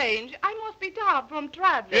strange. I must be tired from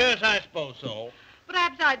traveling. Yes, I suppose so.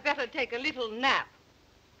 Perhaps I'd better take a little nap.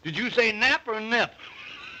 Did you say nap or nip?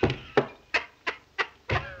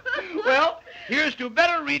 Well, here's to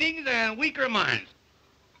better readings and weaker minds.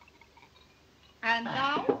 And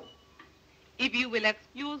now, if you will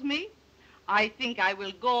excuse me, I think I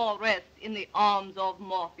will go rest in the arms of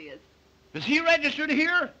Morpheus. Is he registered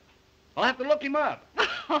here? I'll have to look him up.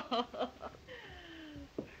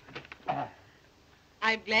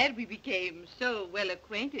 I'm glad we became so well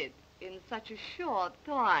acquainted in such a short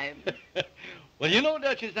time. Well, you know,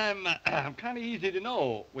 Duchess, I'm kind of easy to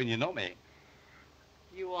know when you know me.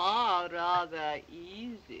 You are rather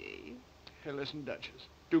easy. Hey, listen, Duchess,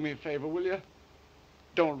 do me a favor, will you?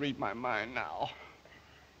 Don't read my mind now.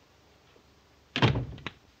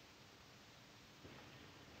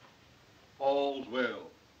 All's well.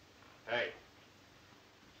 Hey.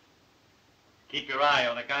 Keep your eye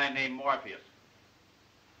on a guy named Morpheus.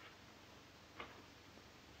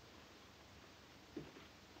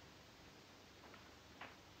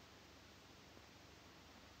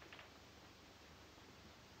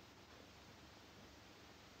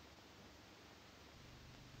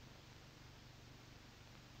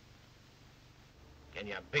 Can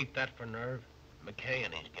you beat that for nerve? McKay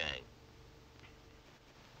and his gang.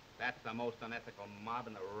 That's the most unethical mob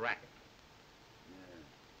in the racket.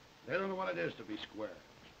 They don't know what it is to be square.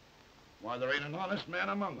 Why, there ain't an honest man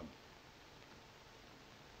among them.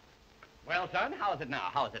 Well, son, how is it now?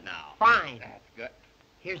 Fine. That's good.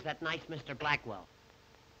 Here's that nice Mr. Blackwell.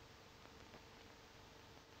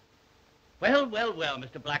 Well, well, well,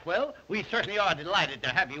 Mr. Blackwell. We certainly are delighted to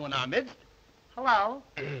have you in our midst. Hello.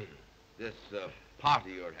 This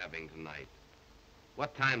party you're having tonight,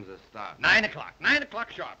 what time's the start? 9 o'clock. 9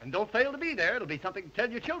 o'clock sharp. And don't fail to be there. It'll be something to tell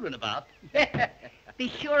your children about. Be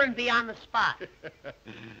sure and be on the spot.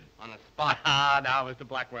 On the spot? Ah, now, Mr.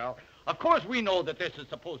 Blackwell. Of course, we know that this is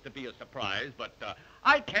supposed to be a surprise, but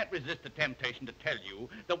I can't resist the temptation to tell you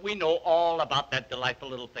that we know all about that delightful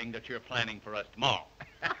little thing that you're planning for us tomorrow.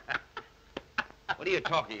 What are you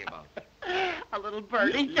talking about? A little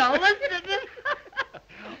birdie told us, didn't it?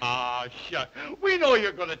 Ah, shuck. We know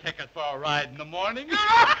you're going to take us for a ride in the morning.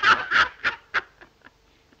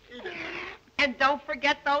 And don't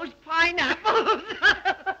forget those pineapples.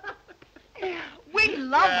 We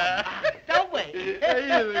love them, don't we?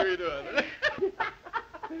 Yeah, we do.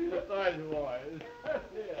 Sorry, boys.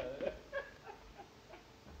 Yeah.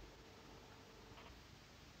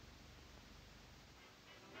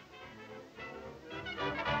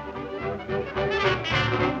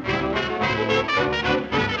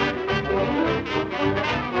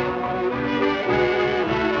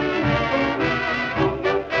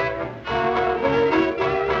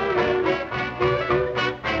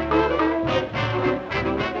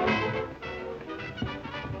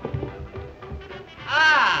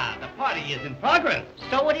 Ah, the party is in progress.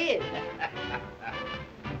 So it is.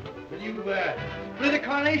 Will you split a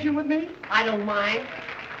carnation with me? I don't mind.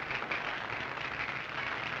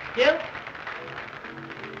 Gil?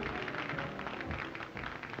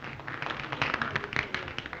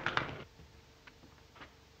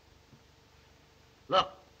 Look,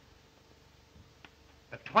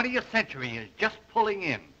 the 20th century is just pulling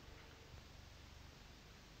in.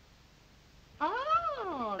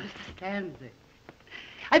 Oh, Mr. Stanley.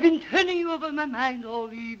 I've been turning you over my mind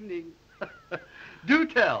all evening. Do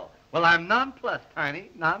tell. Well, I'm nonplussed,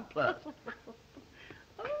 Tiny, nonplussed.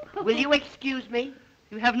 Will you excuse me?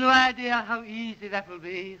 You have no idea how easy that will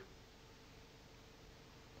be.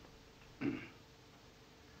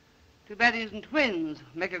 Too bad he isn't twins.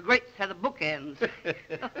 Make a great set of bookends.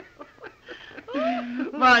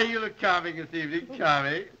 My, you look charming this evening,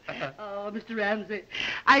 charming. Oh, Mr. Ramsey,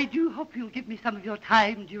 I do hope you'll give me some of your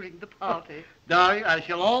time during the party. Darling, I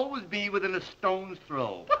shall always be within a stone's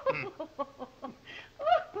throw.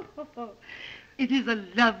 It is a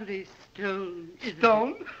lovely stone, isn't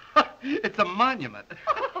Stone? It's a monument.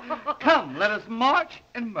 Come, let us march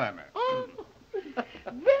and murmur. Oh.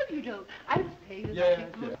 Well, you know, I was paying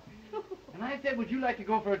attention. And I said, would you like to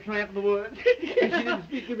go for a tramp in the woods? And she didn't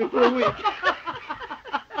speak to me for a week.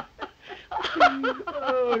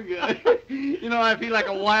 Oh, God. You know, I feel like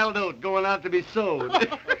a wild oat going out to be sowed.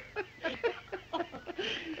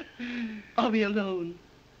 Are we alone?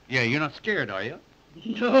 Yeah, you're not scared, are you?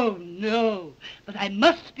 No, no. But I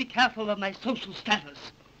must be careful of my social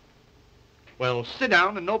status. Well, sit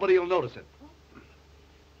down and nobody will notice it.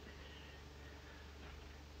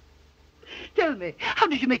 Tell me, how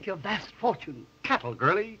did you make your vast fortune? Cattle,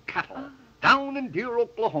 girlie, cattle. Down in dear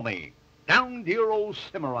Oklahoma. Down dear old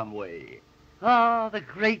Cimarron way. Ah, the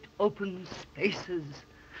great open spaces.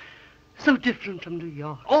 So different from New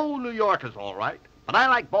York. Oh, New York is all right. But I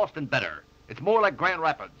like Boston better. It's more like Grand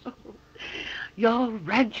Rapids. Your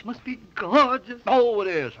ranch must be gorgeous. Oh, it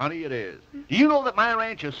is, honey, it is. Do you know that my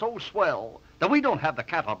ranch is so swell that we don't have the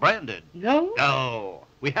cattle branded? No? No,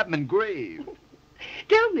 we have them engraved.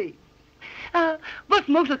 Tell me, what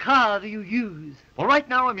motor car do you use? Well, right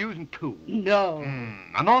now I'm using two. No.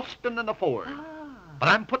 An Austin and a Ford. Ah. But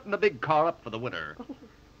I'm putting the big car up for the winter.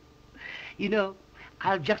 You know,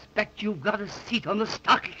 I'll just bet you've got a seat on the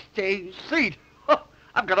stock exchange. Seat? Oh,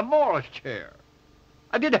 I've got a Morris chair.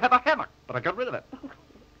 I did have a hammock, but I got rid of it.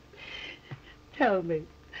 Tell me,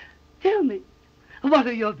 what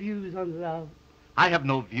are your views on love? I have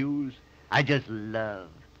no views. I just love.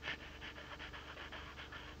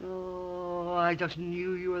 Oh, I just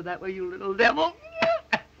knew you were that way, you little devil.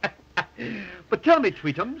 But tell me,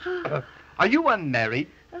 Tweetums, are you unmarried?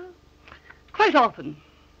 Quite often.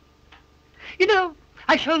 You know,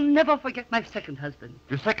 I shall never forget my second husband.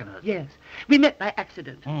 Your second husband? Yes. We met by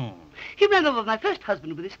accident. He ran over my first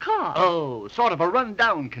husband with his car. Oh, sort of a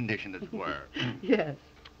run-down condition, as it were. Yes.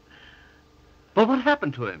 But what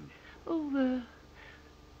happened to him? Oh,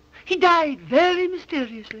 he died very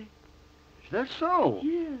mysteriously. Is that so?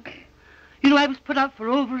 Yes. You know, I was put out for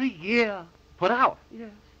over a year. Put out?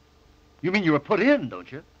 Yes. You mean you were put in,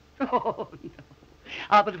 don't you? Oh, no.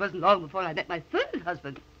 Ah, but it wasn't long before I met my third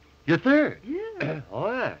husband. Your third? Yes.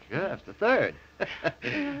 Oh, yes, the third.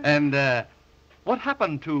 And what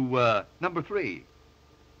happened to number 3?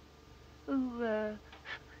 Oh,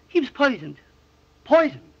 He was poisoned.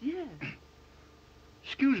 Poison? Yes.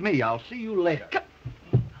 Excuse me, I'll see you later.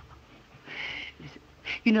 Listen,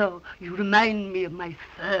 you know, you remind me of my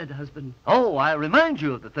third husband. Oh, I remind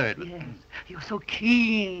you of the third one. Yes. You're so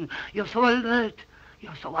keen. You're so alert.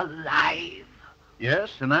 You're so alive.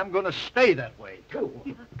 Yes, and I'm going to stay that way, too.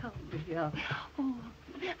 Yeah, come here. Oh,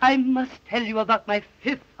 I must tell you about my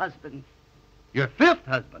fifth husband. Your fifth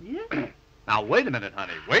husband? Yes. Now, wait a minute,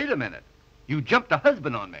 honey. Wait a minute. You jumped a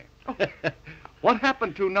husband on me. Oh. What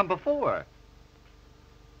happened to number 4?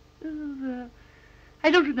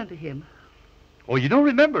 I don't remember him. Oh, you don't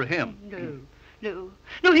remember him?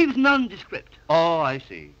 No, he was nondescript. Oh, I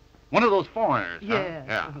see. One of those foreigners, Yes.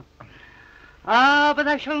 Huh? Yeah. Ah, but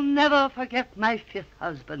I shall never forget my fifth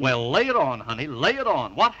husband. Well, lay it on, honey. Lay it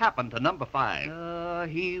on. What happened to number 5?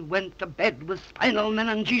 He went to bed with spinal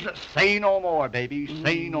meningitis. Say no more, baby.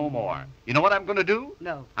 Say no more. You know what I'm going to do?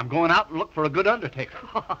 No. I'm going out and look for a good undertaker.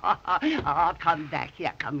 Oh, come back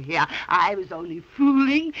here, come here. I was only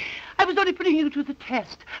fooling. I was only putting you to the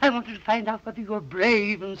test. I wanted to find out whether you were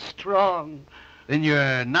brave and strong. Then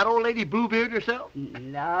you're not old lady Bluebeard yourself?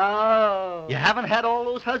 No. You haven't had all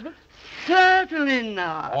those husbands? Certainly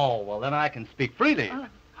not. Oh, well, then I can speak freely. Oh.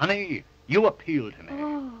 Honey, you appeal to me.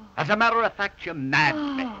 Oh. As a matter of fact, you mad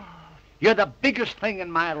me. You're the biggest thing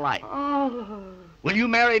in my life. Oh. Will you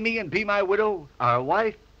marry me and be my widow, our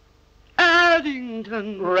wife?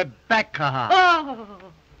 Addington. Rebecca. Oh.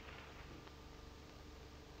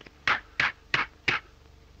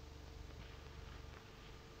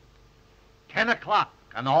 Ten o'clock,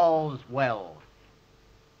 and all's well.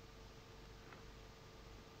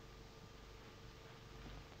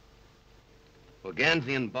 Well,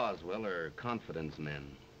 Ganzy and Boswell are confidence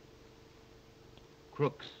men.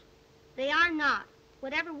 Crooks. They are not.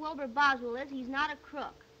 Whatever Wilbur Boswell is, he's not a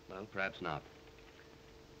crook. Well, perhaps not.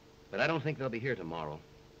 But I don't think they'll be here tomorrow.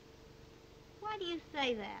 Why do you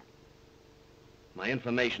say that? My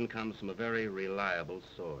information comes from a very reliable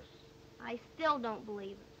source. I still don't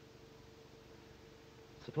believe it.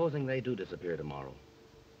 Supposing they do disappear tomorrow,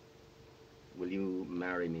 will you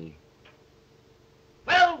marry me?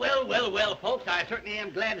 Well, folks, I certainly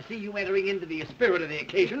am glad to see you entering into the spirit of the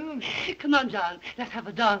occasion. Come on, John, let's have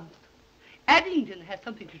a dance. Addington has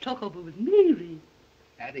something to talk over with Mary.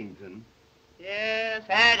 Addington? Yes,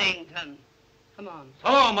 Addington. Come on.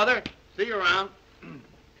 So, Mother. See you around.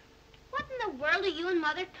 What in the world are you and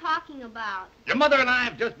Mother talking about? Your mother and I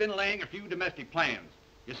have just been laying a few domestic plans.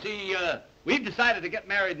 You see, we've decided to get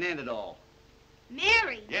married and end it all.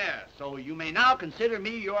 Mary? Yeah, so you may now consider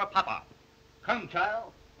me your papa. Come,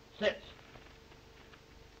 child. Sit.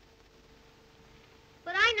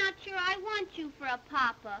 But I'm not sure I want you for a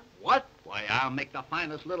papa. What? Why, I'll make the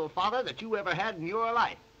finest little father that you ever had in your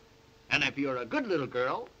life. And if you're a good little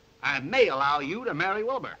girl, I may allow you to marry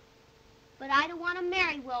Wilbur. But I don't want to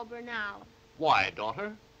marry Wilbur now. Why,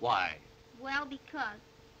 daughter? Why? Well, because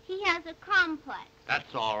he has a complex.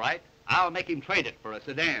 That's all right. I'll make him trade it for a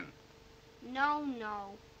sedan. No.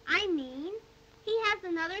 I mean, he has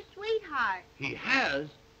another sweetheart. He has?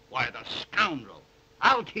 Why, the scoundrel.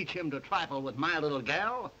 I'll teach him to trifle with my little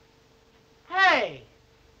gal. Hey,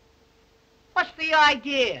 what's the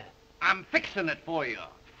idea? I'm fixing it for you.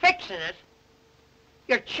 Fixing it?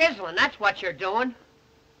 You're chiseling, that's what you're doing.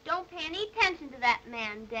 Don't pay any attention to that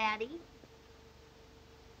man, Daddy.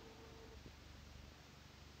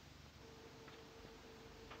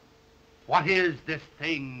 What is this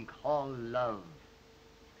thing called love?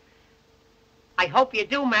 I hope you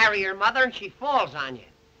do marry your mother and she falls on you.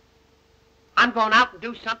 I'm going out and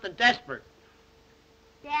do something desperate.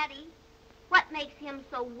 Daddy, what makes him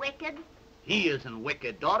so wicked? He isn't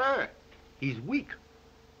wicked, daughter. He's weak.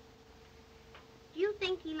 Do you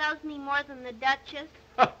think he loves me more than the Duchess?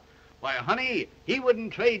 Why, honey, he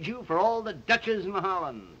wouldn't trade you for all the Dutches in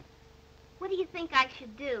Holland. What do you think I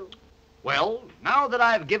should do? Well, now that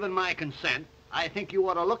I've given my consent, I think you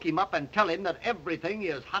ought to look him up and tell him that everything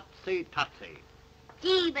is hotsy-totsy.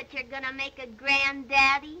 Gee, but you're gonna make a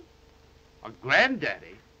granddaddy? A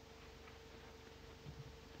granddaddy?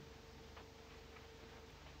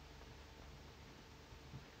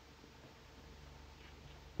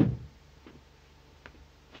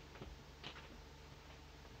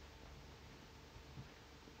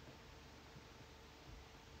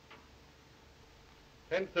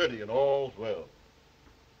 $10:30 and all's well.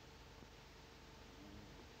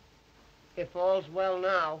 If all's well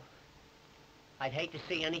now, I'd hate to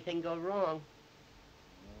see anything go wrong.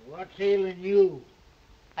 What's ailing you?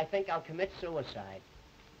 I think I'll commit suicide.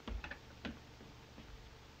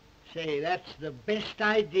 Say, that's the best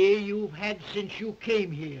idea you've had since you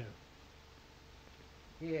came here.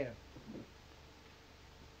 Here.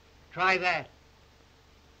 Try that.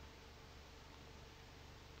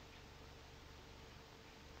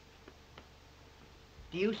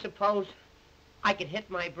 Do you suppose I could hit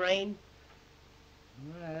my brain?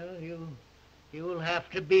 Well, you'll have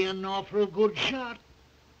to be an awful good shot.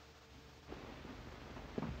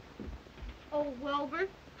 Oh, Wilbur,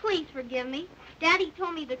 please forgive me. Daddy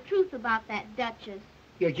told me the truth about that Duchess.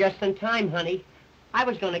 You're just in time, honey. I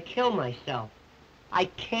was going to kill myself. I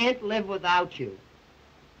can't live without you.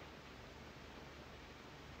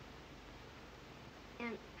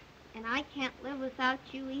 And I can't live without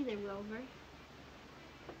you either, Wilbur.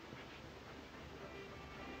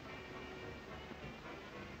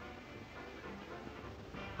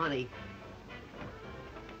 Honey,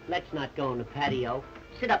 let's not go in the patio.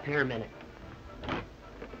 Sit up here a minute.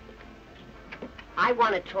 I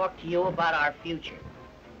want to talk to you about our future.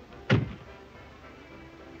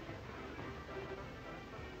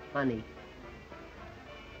 Honey,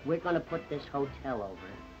 we're going to put this hotel over.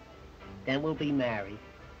 Then we'll be married.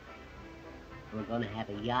 We're going to have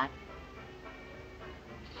a yacht,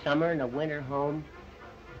 summer and a winter home,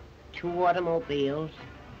 2 automobiles,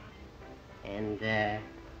 and,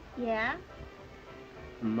 Yeah?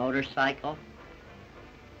 a motorcycle,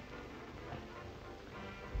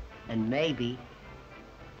 and maybe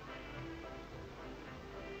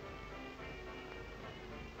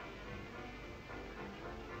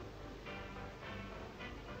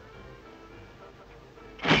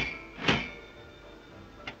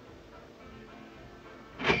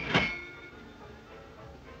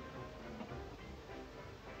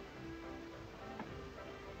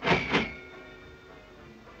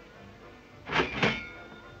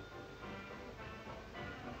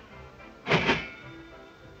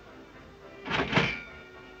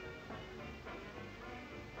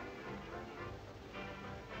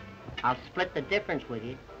I'll split the difference with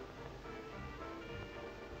you.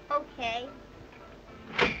 Okay.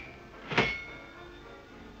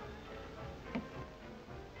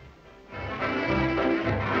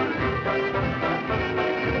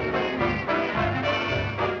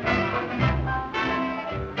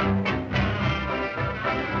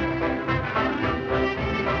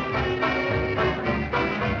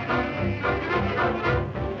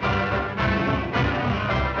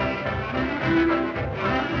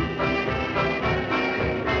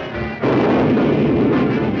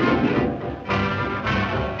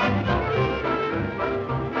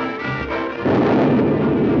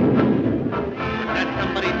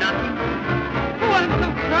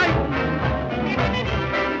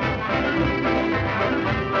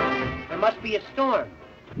 Be a storm.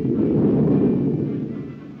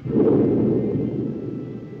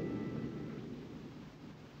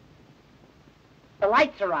 The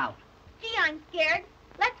lights are out. Gee, I'm scared.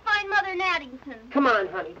 Let's find Mother and Addington. Come on,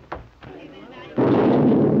 honey.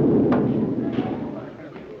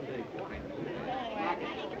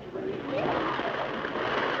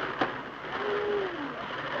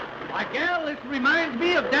 Why, gal, this reminds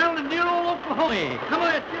me of down in dear old Oklahoma. Come on,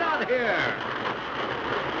 let's get out of here.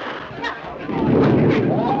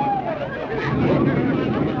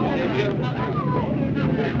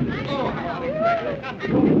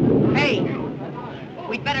 Hey,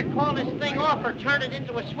 we'd better call this thing off or turn it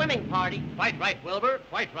into a swimming party. Quite right, Wilbur,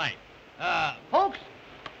 quite right. Folks,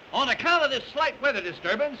 on account of this slight weather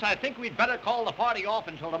disturbance, I think we'd better call the party off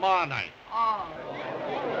until tomorrow night. Oh.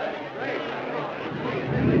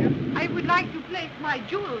 I would like to place my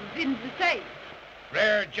jewels in the safe.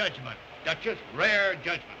 Rare judgment, Duchess, rare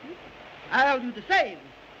judgment. I'll do the same.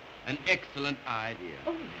 An excellent idea.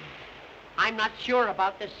 Oh. I'm not sure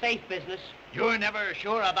about this safe business. You're never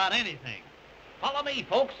sure about anything. Follow me,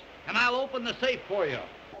 folks, and I'll open the safe for you.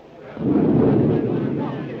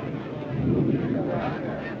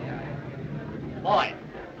 Boy,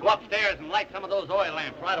 go upstairs and light some of those oil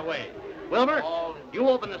lamps right away. Wilbur, you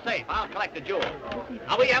open the safe. I'll collect the jewels.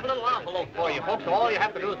 Now, we have a little envelope for you, folks, so all you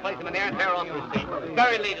have to do is place them in there and tear off the receipt.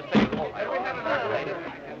 Very latest safe.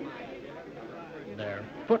 They're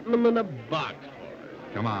putting them in a box.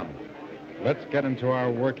 Come on. Let's get into our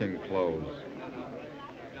working clothes.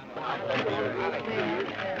 Right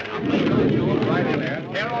in there.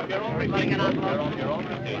 Tear off your own receipt. Tear off your own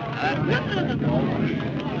receipt.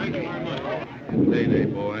 Day,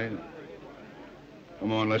 boy.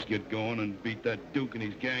 Come on, let's get going and beat that Duke and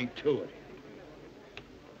his gang to it.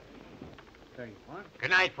 Good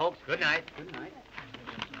night, folks. Good night. Good night.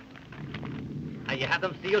 Now, you have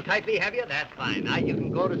them sealed tightly, have you? That's fine. Now, you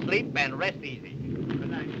can go to sleep and rest easy. Good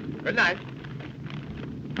night. Good night.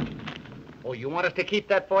 Oh, you want us to keep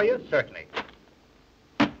that for you? Certainly.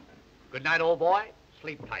 Good night, old boy.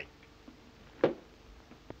 Sleep tight.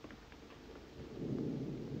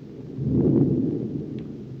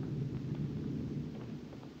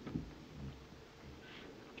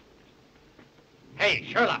 Hey,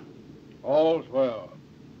 Sherlock. All's well.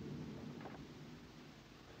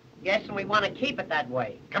 Yes, and we want to keep it that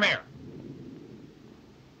way. Come here.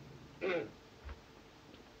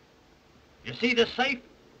 You see this safe?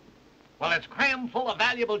 Well, it's crammed full of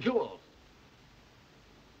valuable jewels.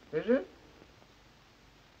 Is it?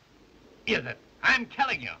 Is it? I'm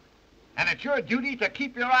telling you. And it's your duty to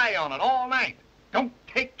keep your eye on it all night. Don't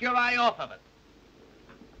take your eye off of it.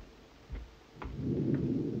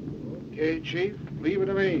 Okay, Chief. Leave it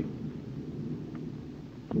to me.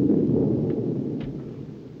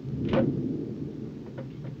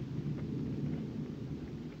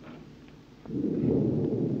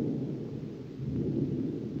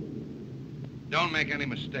 Don't make any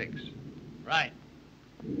mistakes. Right.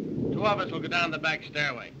 Two of us will go down the back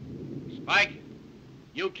stairway. Spike,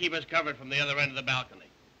 you keep us covered from the other end of the balcony.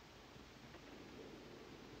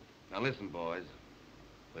 Now listen, boys.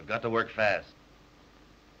 We've got to work fast.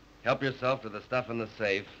 Help yourself to the stuff in the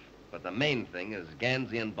safe, but the main thing is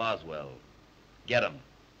Ganzy and Boswell. Get 'em.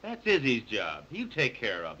 That's Izzy's job. You take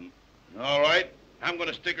care of him. All right. I'm going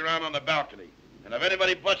to stick around on the balcony. And if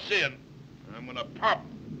anybody butts in, I'm going to pop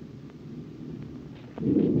 'em.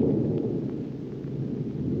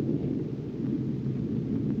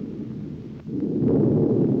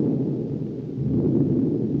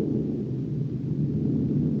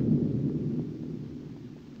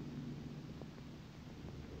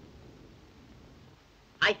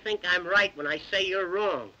 I think I'm right when I say you're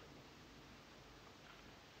wrong.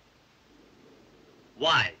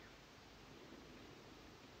 Why?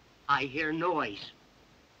 I hear noise.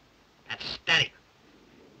 That's static.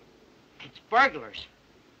 It's burglars.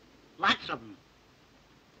 Lots of them.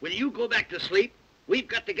 Will you go back to sleep? We've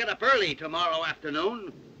got to get up early tomorrow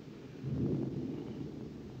afternoon.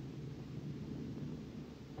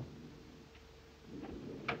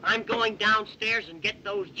 I'm going downstairs and get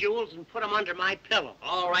those jewels and put them under my pillow.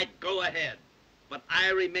 All right, go ahead. But I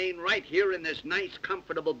remain right here in this nice,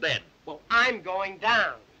 comfortable bed. Well, I'm going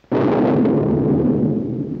down.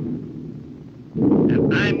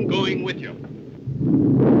 And I'm going with you.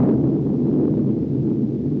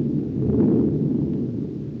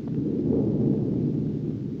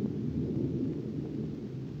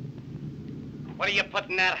 What are you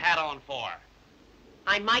putting that hat on for?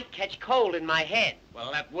 I might catch cold in my head.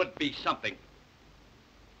 Well, that would be something.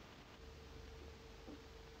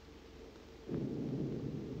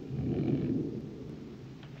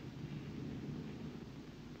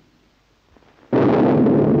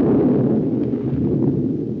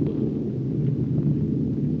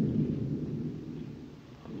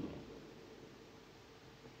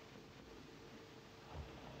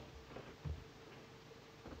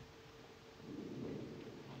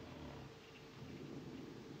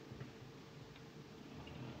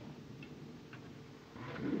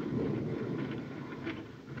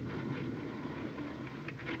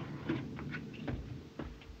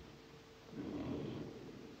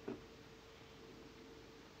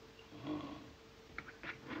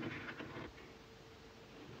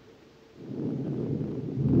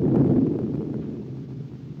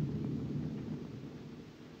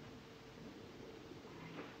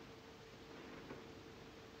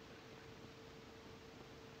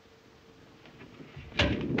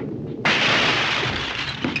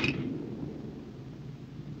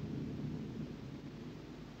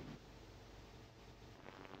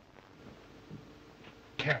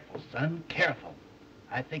 Careful, son, careful.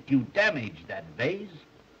 I think you damaged that vase.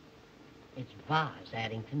 It's vase,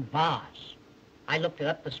 Addington, vase. I looked it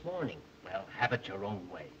up this morning. Well, have it your own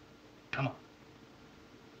way. Come on.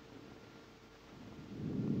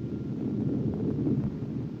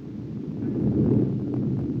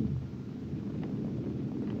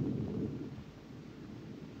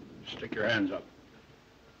 Stick your hands up.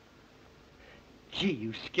 Gee,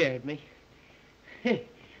 you scared me.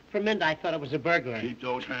 For a minute, I thought it was a burglar. Keep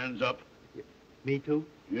those hands up. Me too?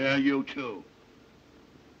 Yeah, you too.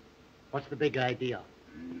 What's the big idea?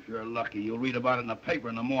 If you're lucky, you'll read about it in the paper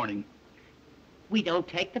in the morning. We don't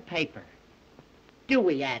take the paper. Do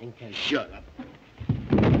we, Addington? Shut up.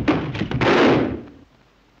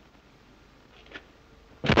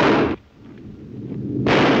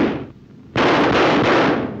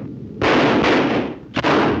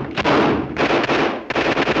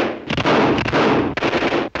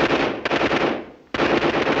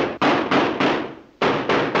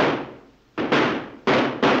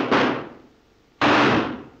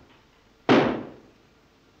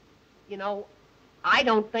 You know, I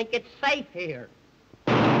don't think it's safe here.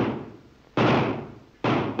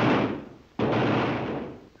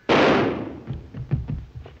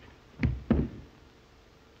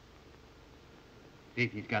 See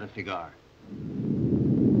if he's got a cigar.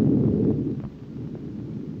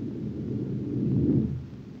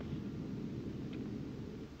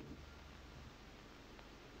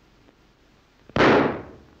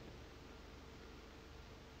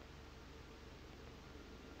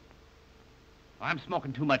 I'm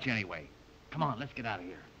smoking too much anyway. Come on, let's get out of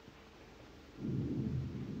here.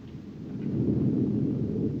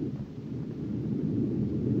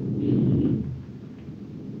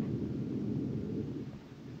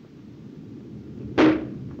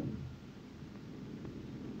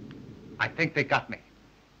 I think they got me.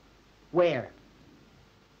 Where?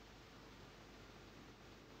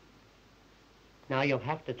 Now you'll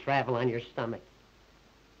have to travel on your stomach.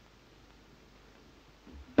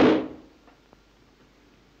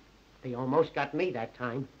 They almost got me that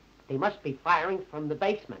time. They must be firing from the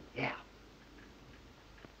basement. Yeah.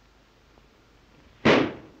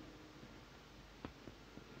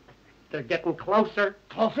 They're getting closer.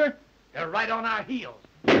 Closer? They're right on our heels.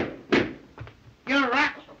 Get a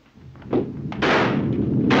rack.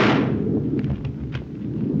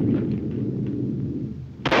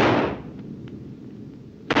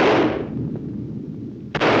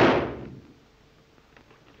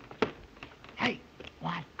 Hey,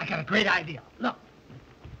 what? I got a great idea. Look.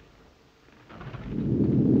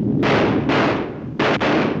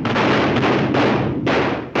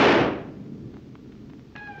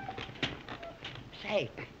 Say,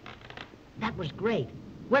 that was great.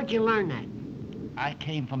 Where'd you learn that? I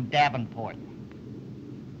came from Davenport.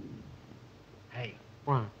 Hey,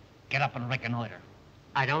 What? get up and reconnoiter.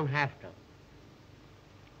 I don't have to.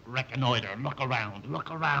 Reconnoiter. Look around.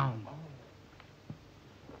 Look around.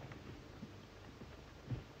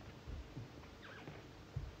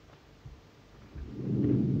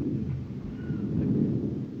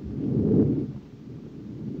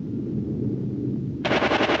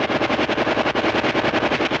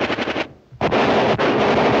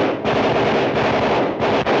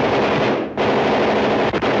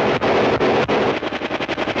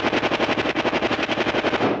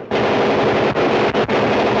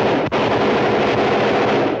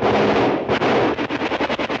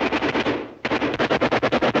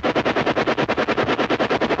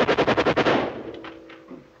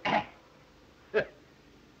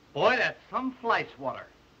 Boy, that's some fly swatter.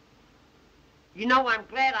 You know, I'm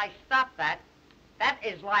glad I stopped that. That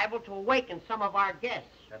is liable to awaken some of our guests.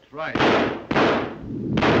 That's right.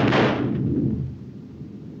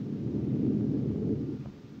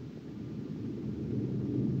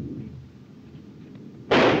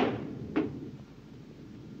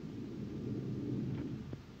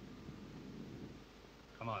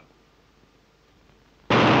 Come on.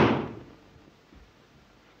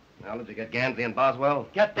 Now, did you get Ganzy and Boswell?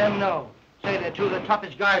 Get them, no. Say they're two of the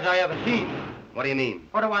toughest guys I ever seen. What do you mean?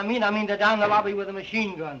 What do I mean? I mean they're down the lobby with a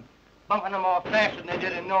machine gun. Bumping them off faster than they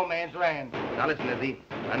did in no man's land. Now, listen, Izzy.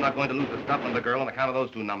 I'm not going to lose the stuff and the girl on account of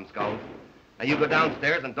those two numbskulls. Now, you go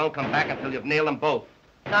downstairs and don't come back until you've nailed them both.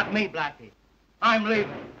 Not me, Blackie. I'm leaving.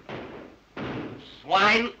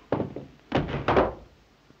 Swine! I'll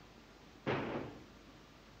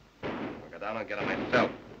go down and get them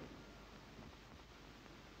myself.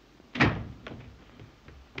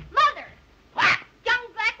 Mother! What? Young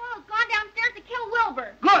Blackwell has gone downstairs to kill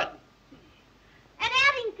Wilbur. Good. At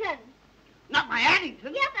Addington. Not my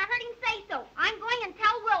Addington. Yes, I heard him say so. I'm going and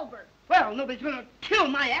tell Wilbur. Well, nobody's going to kill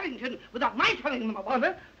my Addington without my telling them about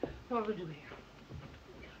it. What will we do here?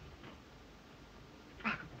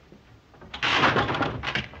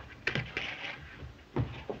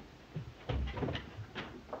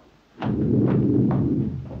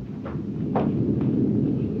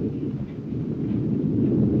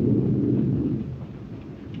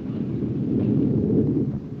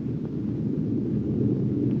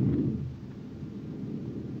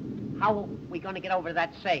 How are we going to get over to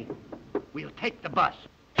that safe? We'll take the bus.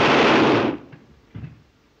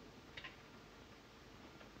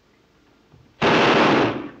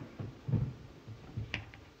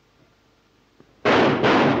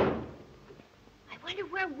 I wonder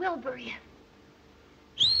where Wilbur is.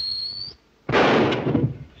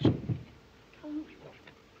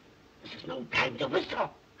 This is no time to whistle.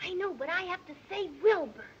 I know, but I have to save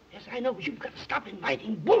Wilbur. Yes, I know, but you've got to stop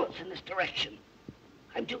inviting bullets in this direction.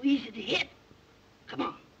 I'm too easy to hit. Come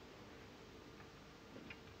on.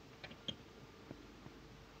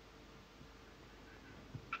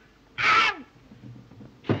 Ow!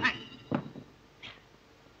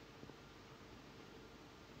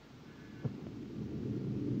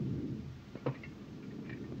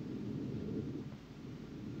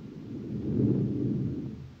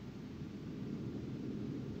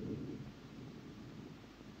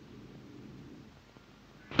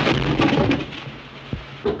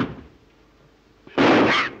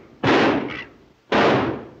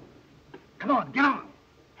 Come on, get on.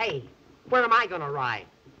 Hey, where am I going to ride?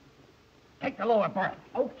 Take the lower berth.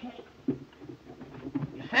 Okay.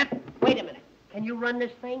 You set? Wait a minute. Can Can you run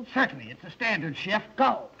this thing? Certainly. It's a standard shift.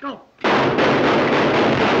 Go. Go.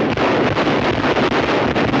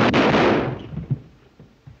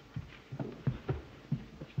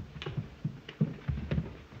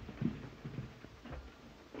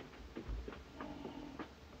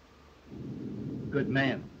 Good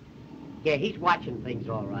man. Yeah, he's watching things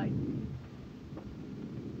all right.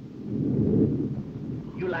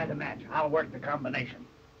 You light a match. I'll work the combination.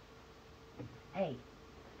 Hey,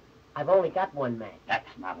 I've only got one match. That's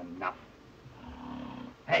not enough.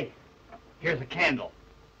 Hey, here's a candle.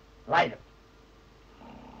 Light it.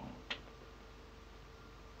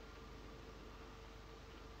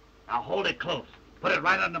 Now hold it close. Put it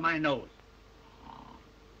right under my nose.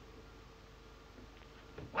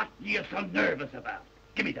 What are you so nervous about?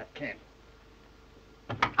 Give me that candle.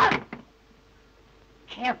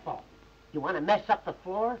 Careful. You want to mess up the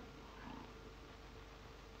floor?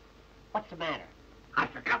 What's the matter? I've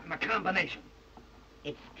forgotten the combination.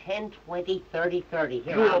 It's 10, 20, 30, 30.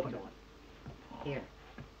 Here, You I'll open do it. Here.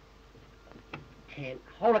 10.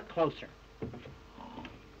 Hold it closer.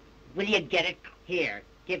 Will you get it? Here,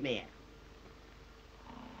 give me it.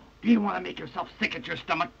 Do you want to make yourself sick at your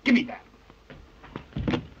stomach? Give me that.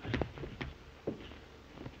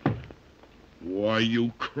 Why,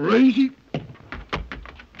 you crazy?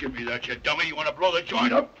 Give me that, you dummy. You want to blow the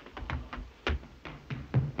joint up?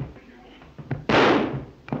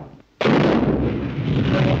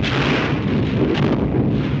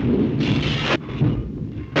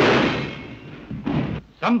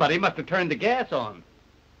 Somebody must have turned the gas on.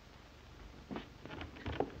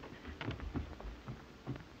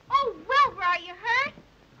 Oh, Wilbur, are you hurt?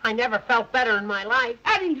 I never felt better in my life.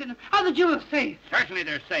 Addington, are the jewels safe? Certainly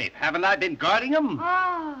they're safe. Haven't I been guarding them?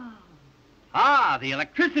 Ah. Ah, the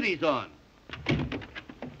electricity's on.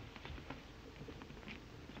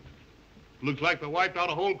 Looks like they wiped out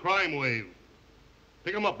a whole crime wave.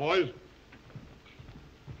 Pick 'em up, boys.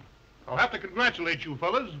 I'll have to congratulate you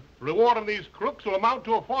fellas. Reward of these crooks will amount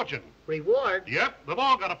to a fortune. Reward? Yep, they've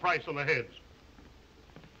all got a price on their heads.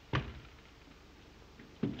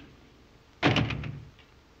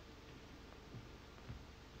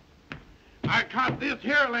 I caught this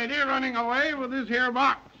here lady running away with this here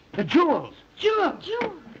box. The jewels. Jewels.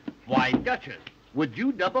 Jewels. Why, Duchess, would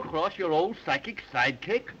you double-cross your old psychic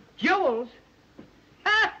sidekick? Jewels?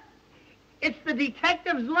 Ha! It's the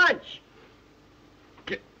detective's lunch.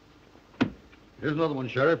 Here's another one,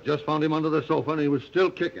 Sheriff. Just found him under the sofa, and he was still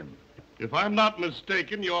kicking. If I'm not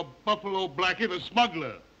mistaken, you're Buffalo Blackie the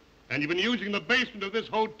smuggler. And you've been using the basement of this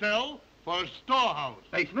hotel for a storehouse.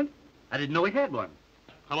 Basement? I didn't know he had one.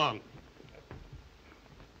 Come on.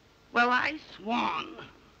 Well, I swan.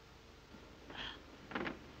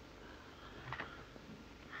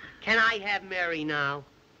 Can I have Mary now?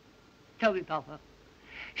 Tell me, Papa.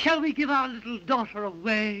 Shall we give our little daughter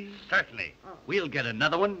away? Certainly. We'll get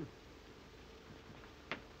another one.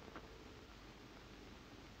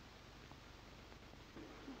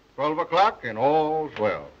 $12 o'clock, and all's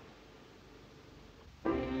well.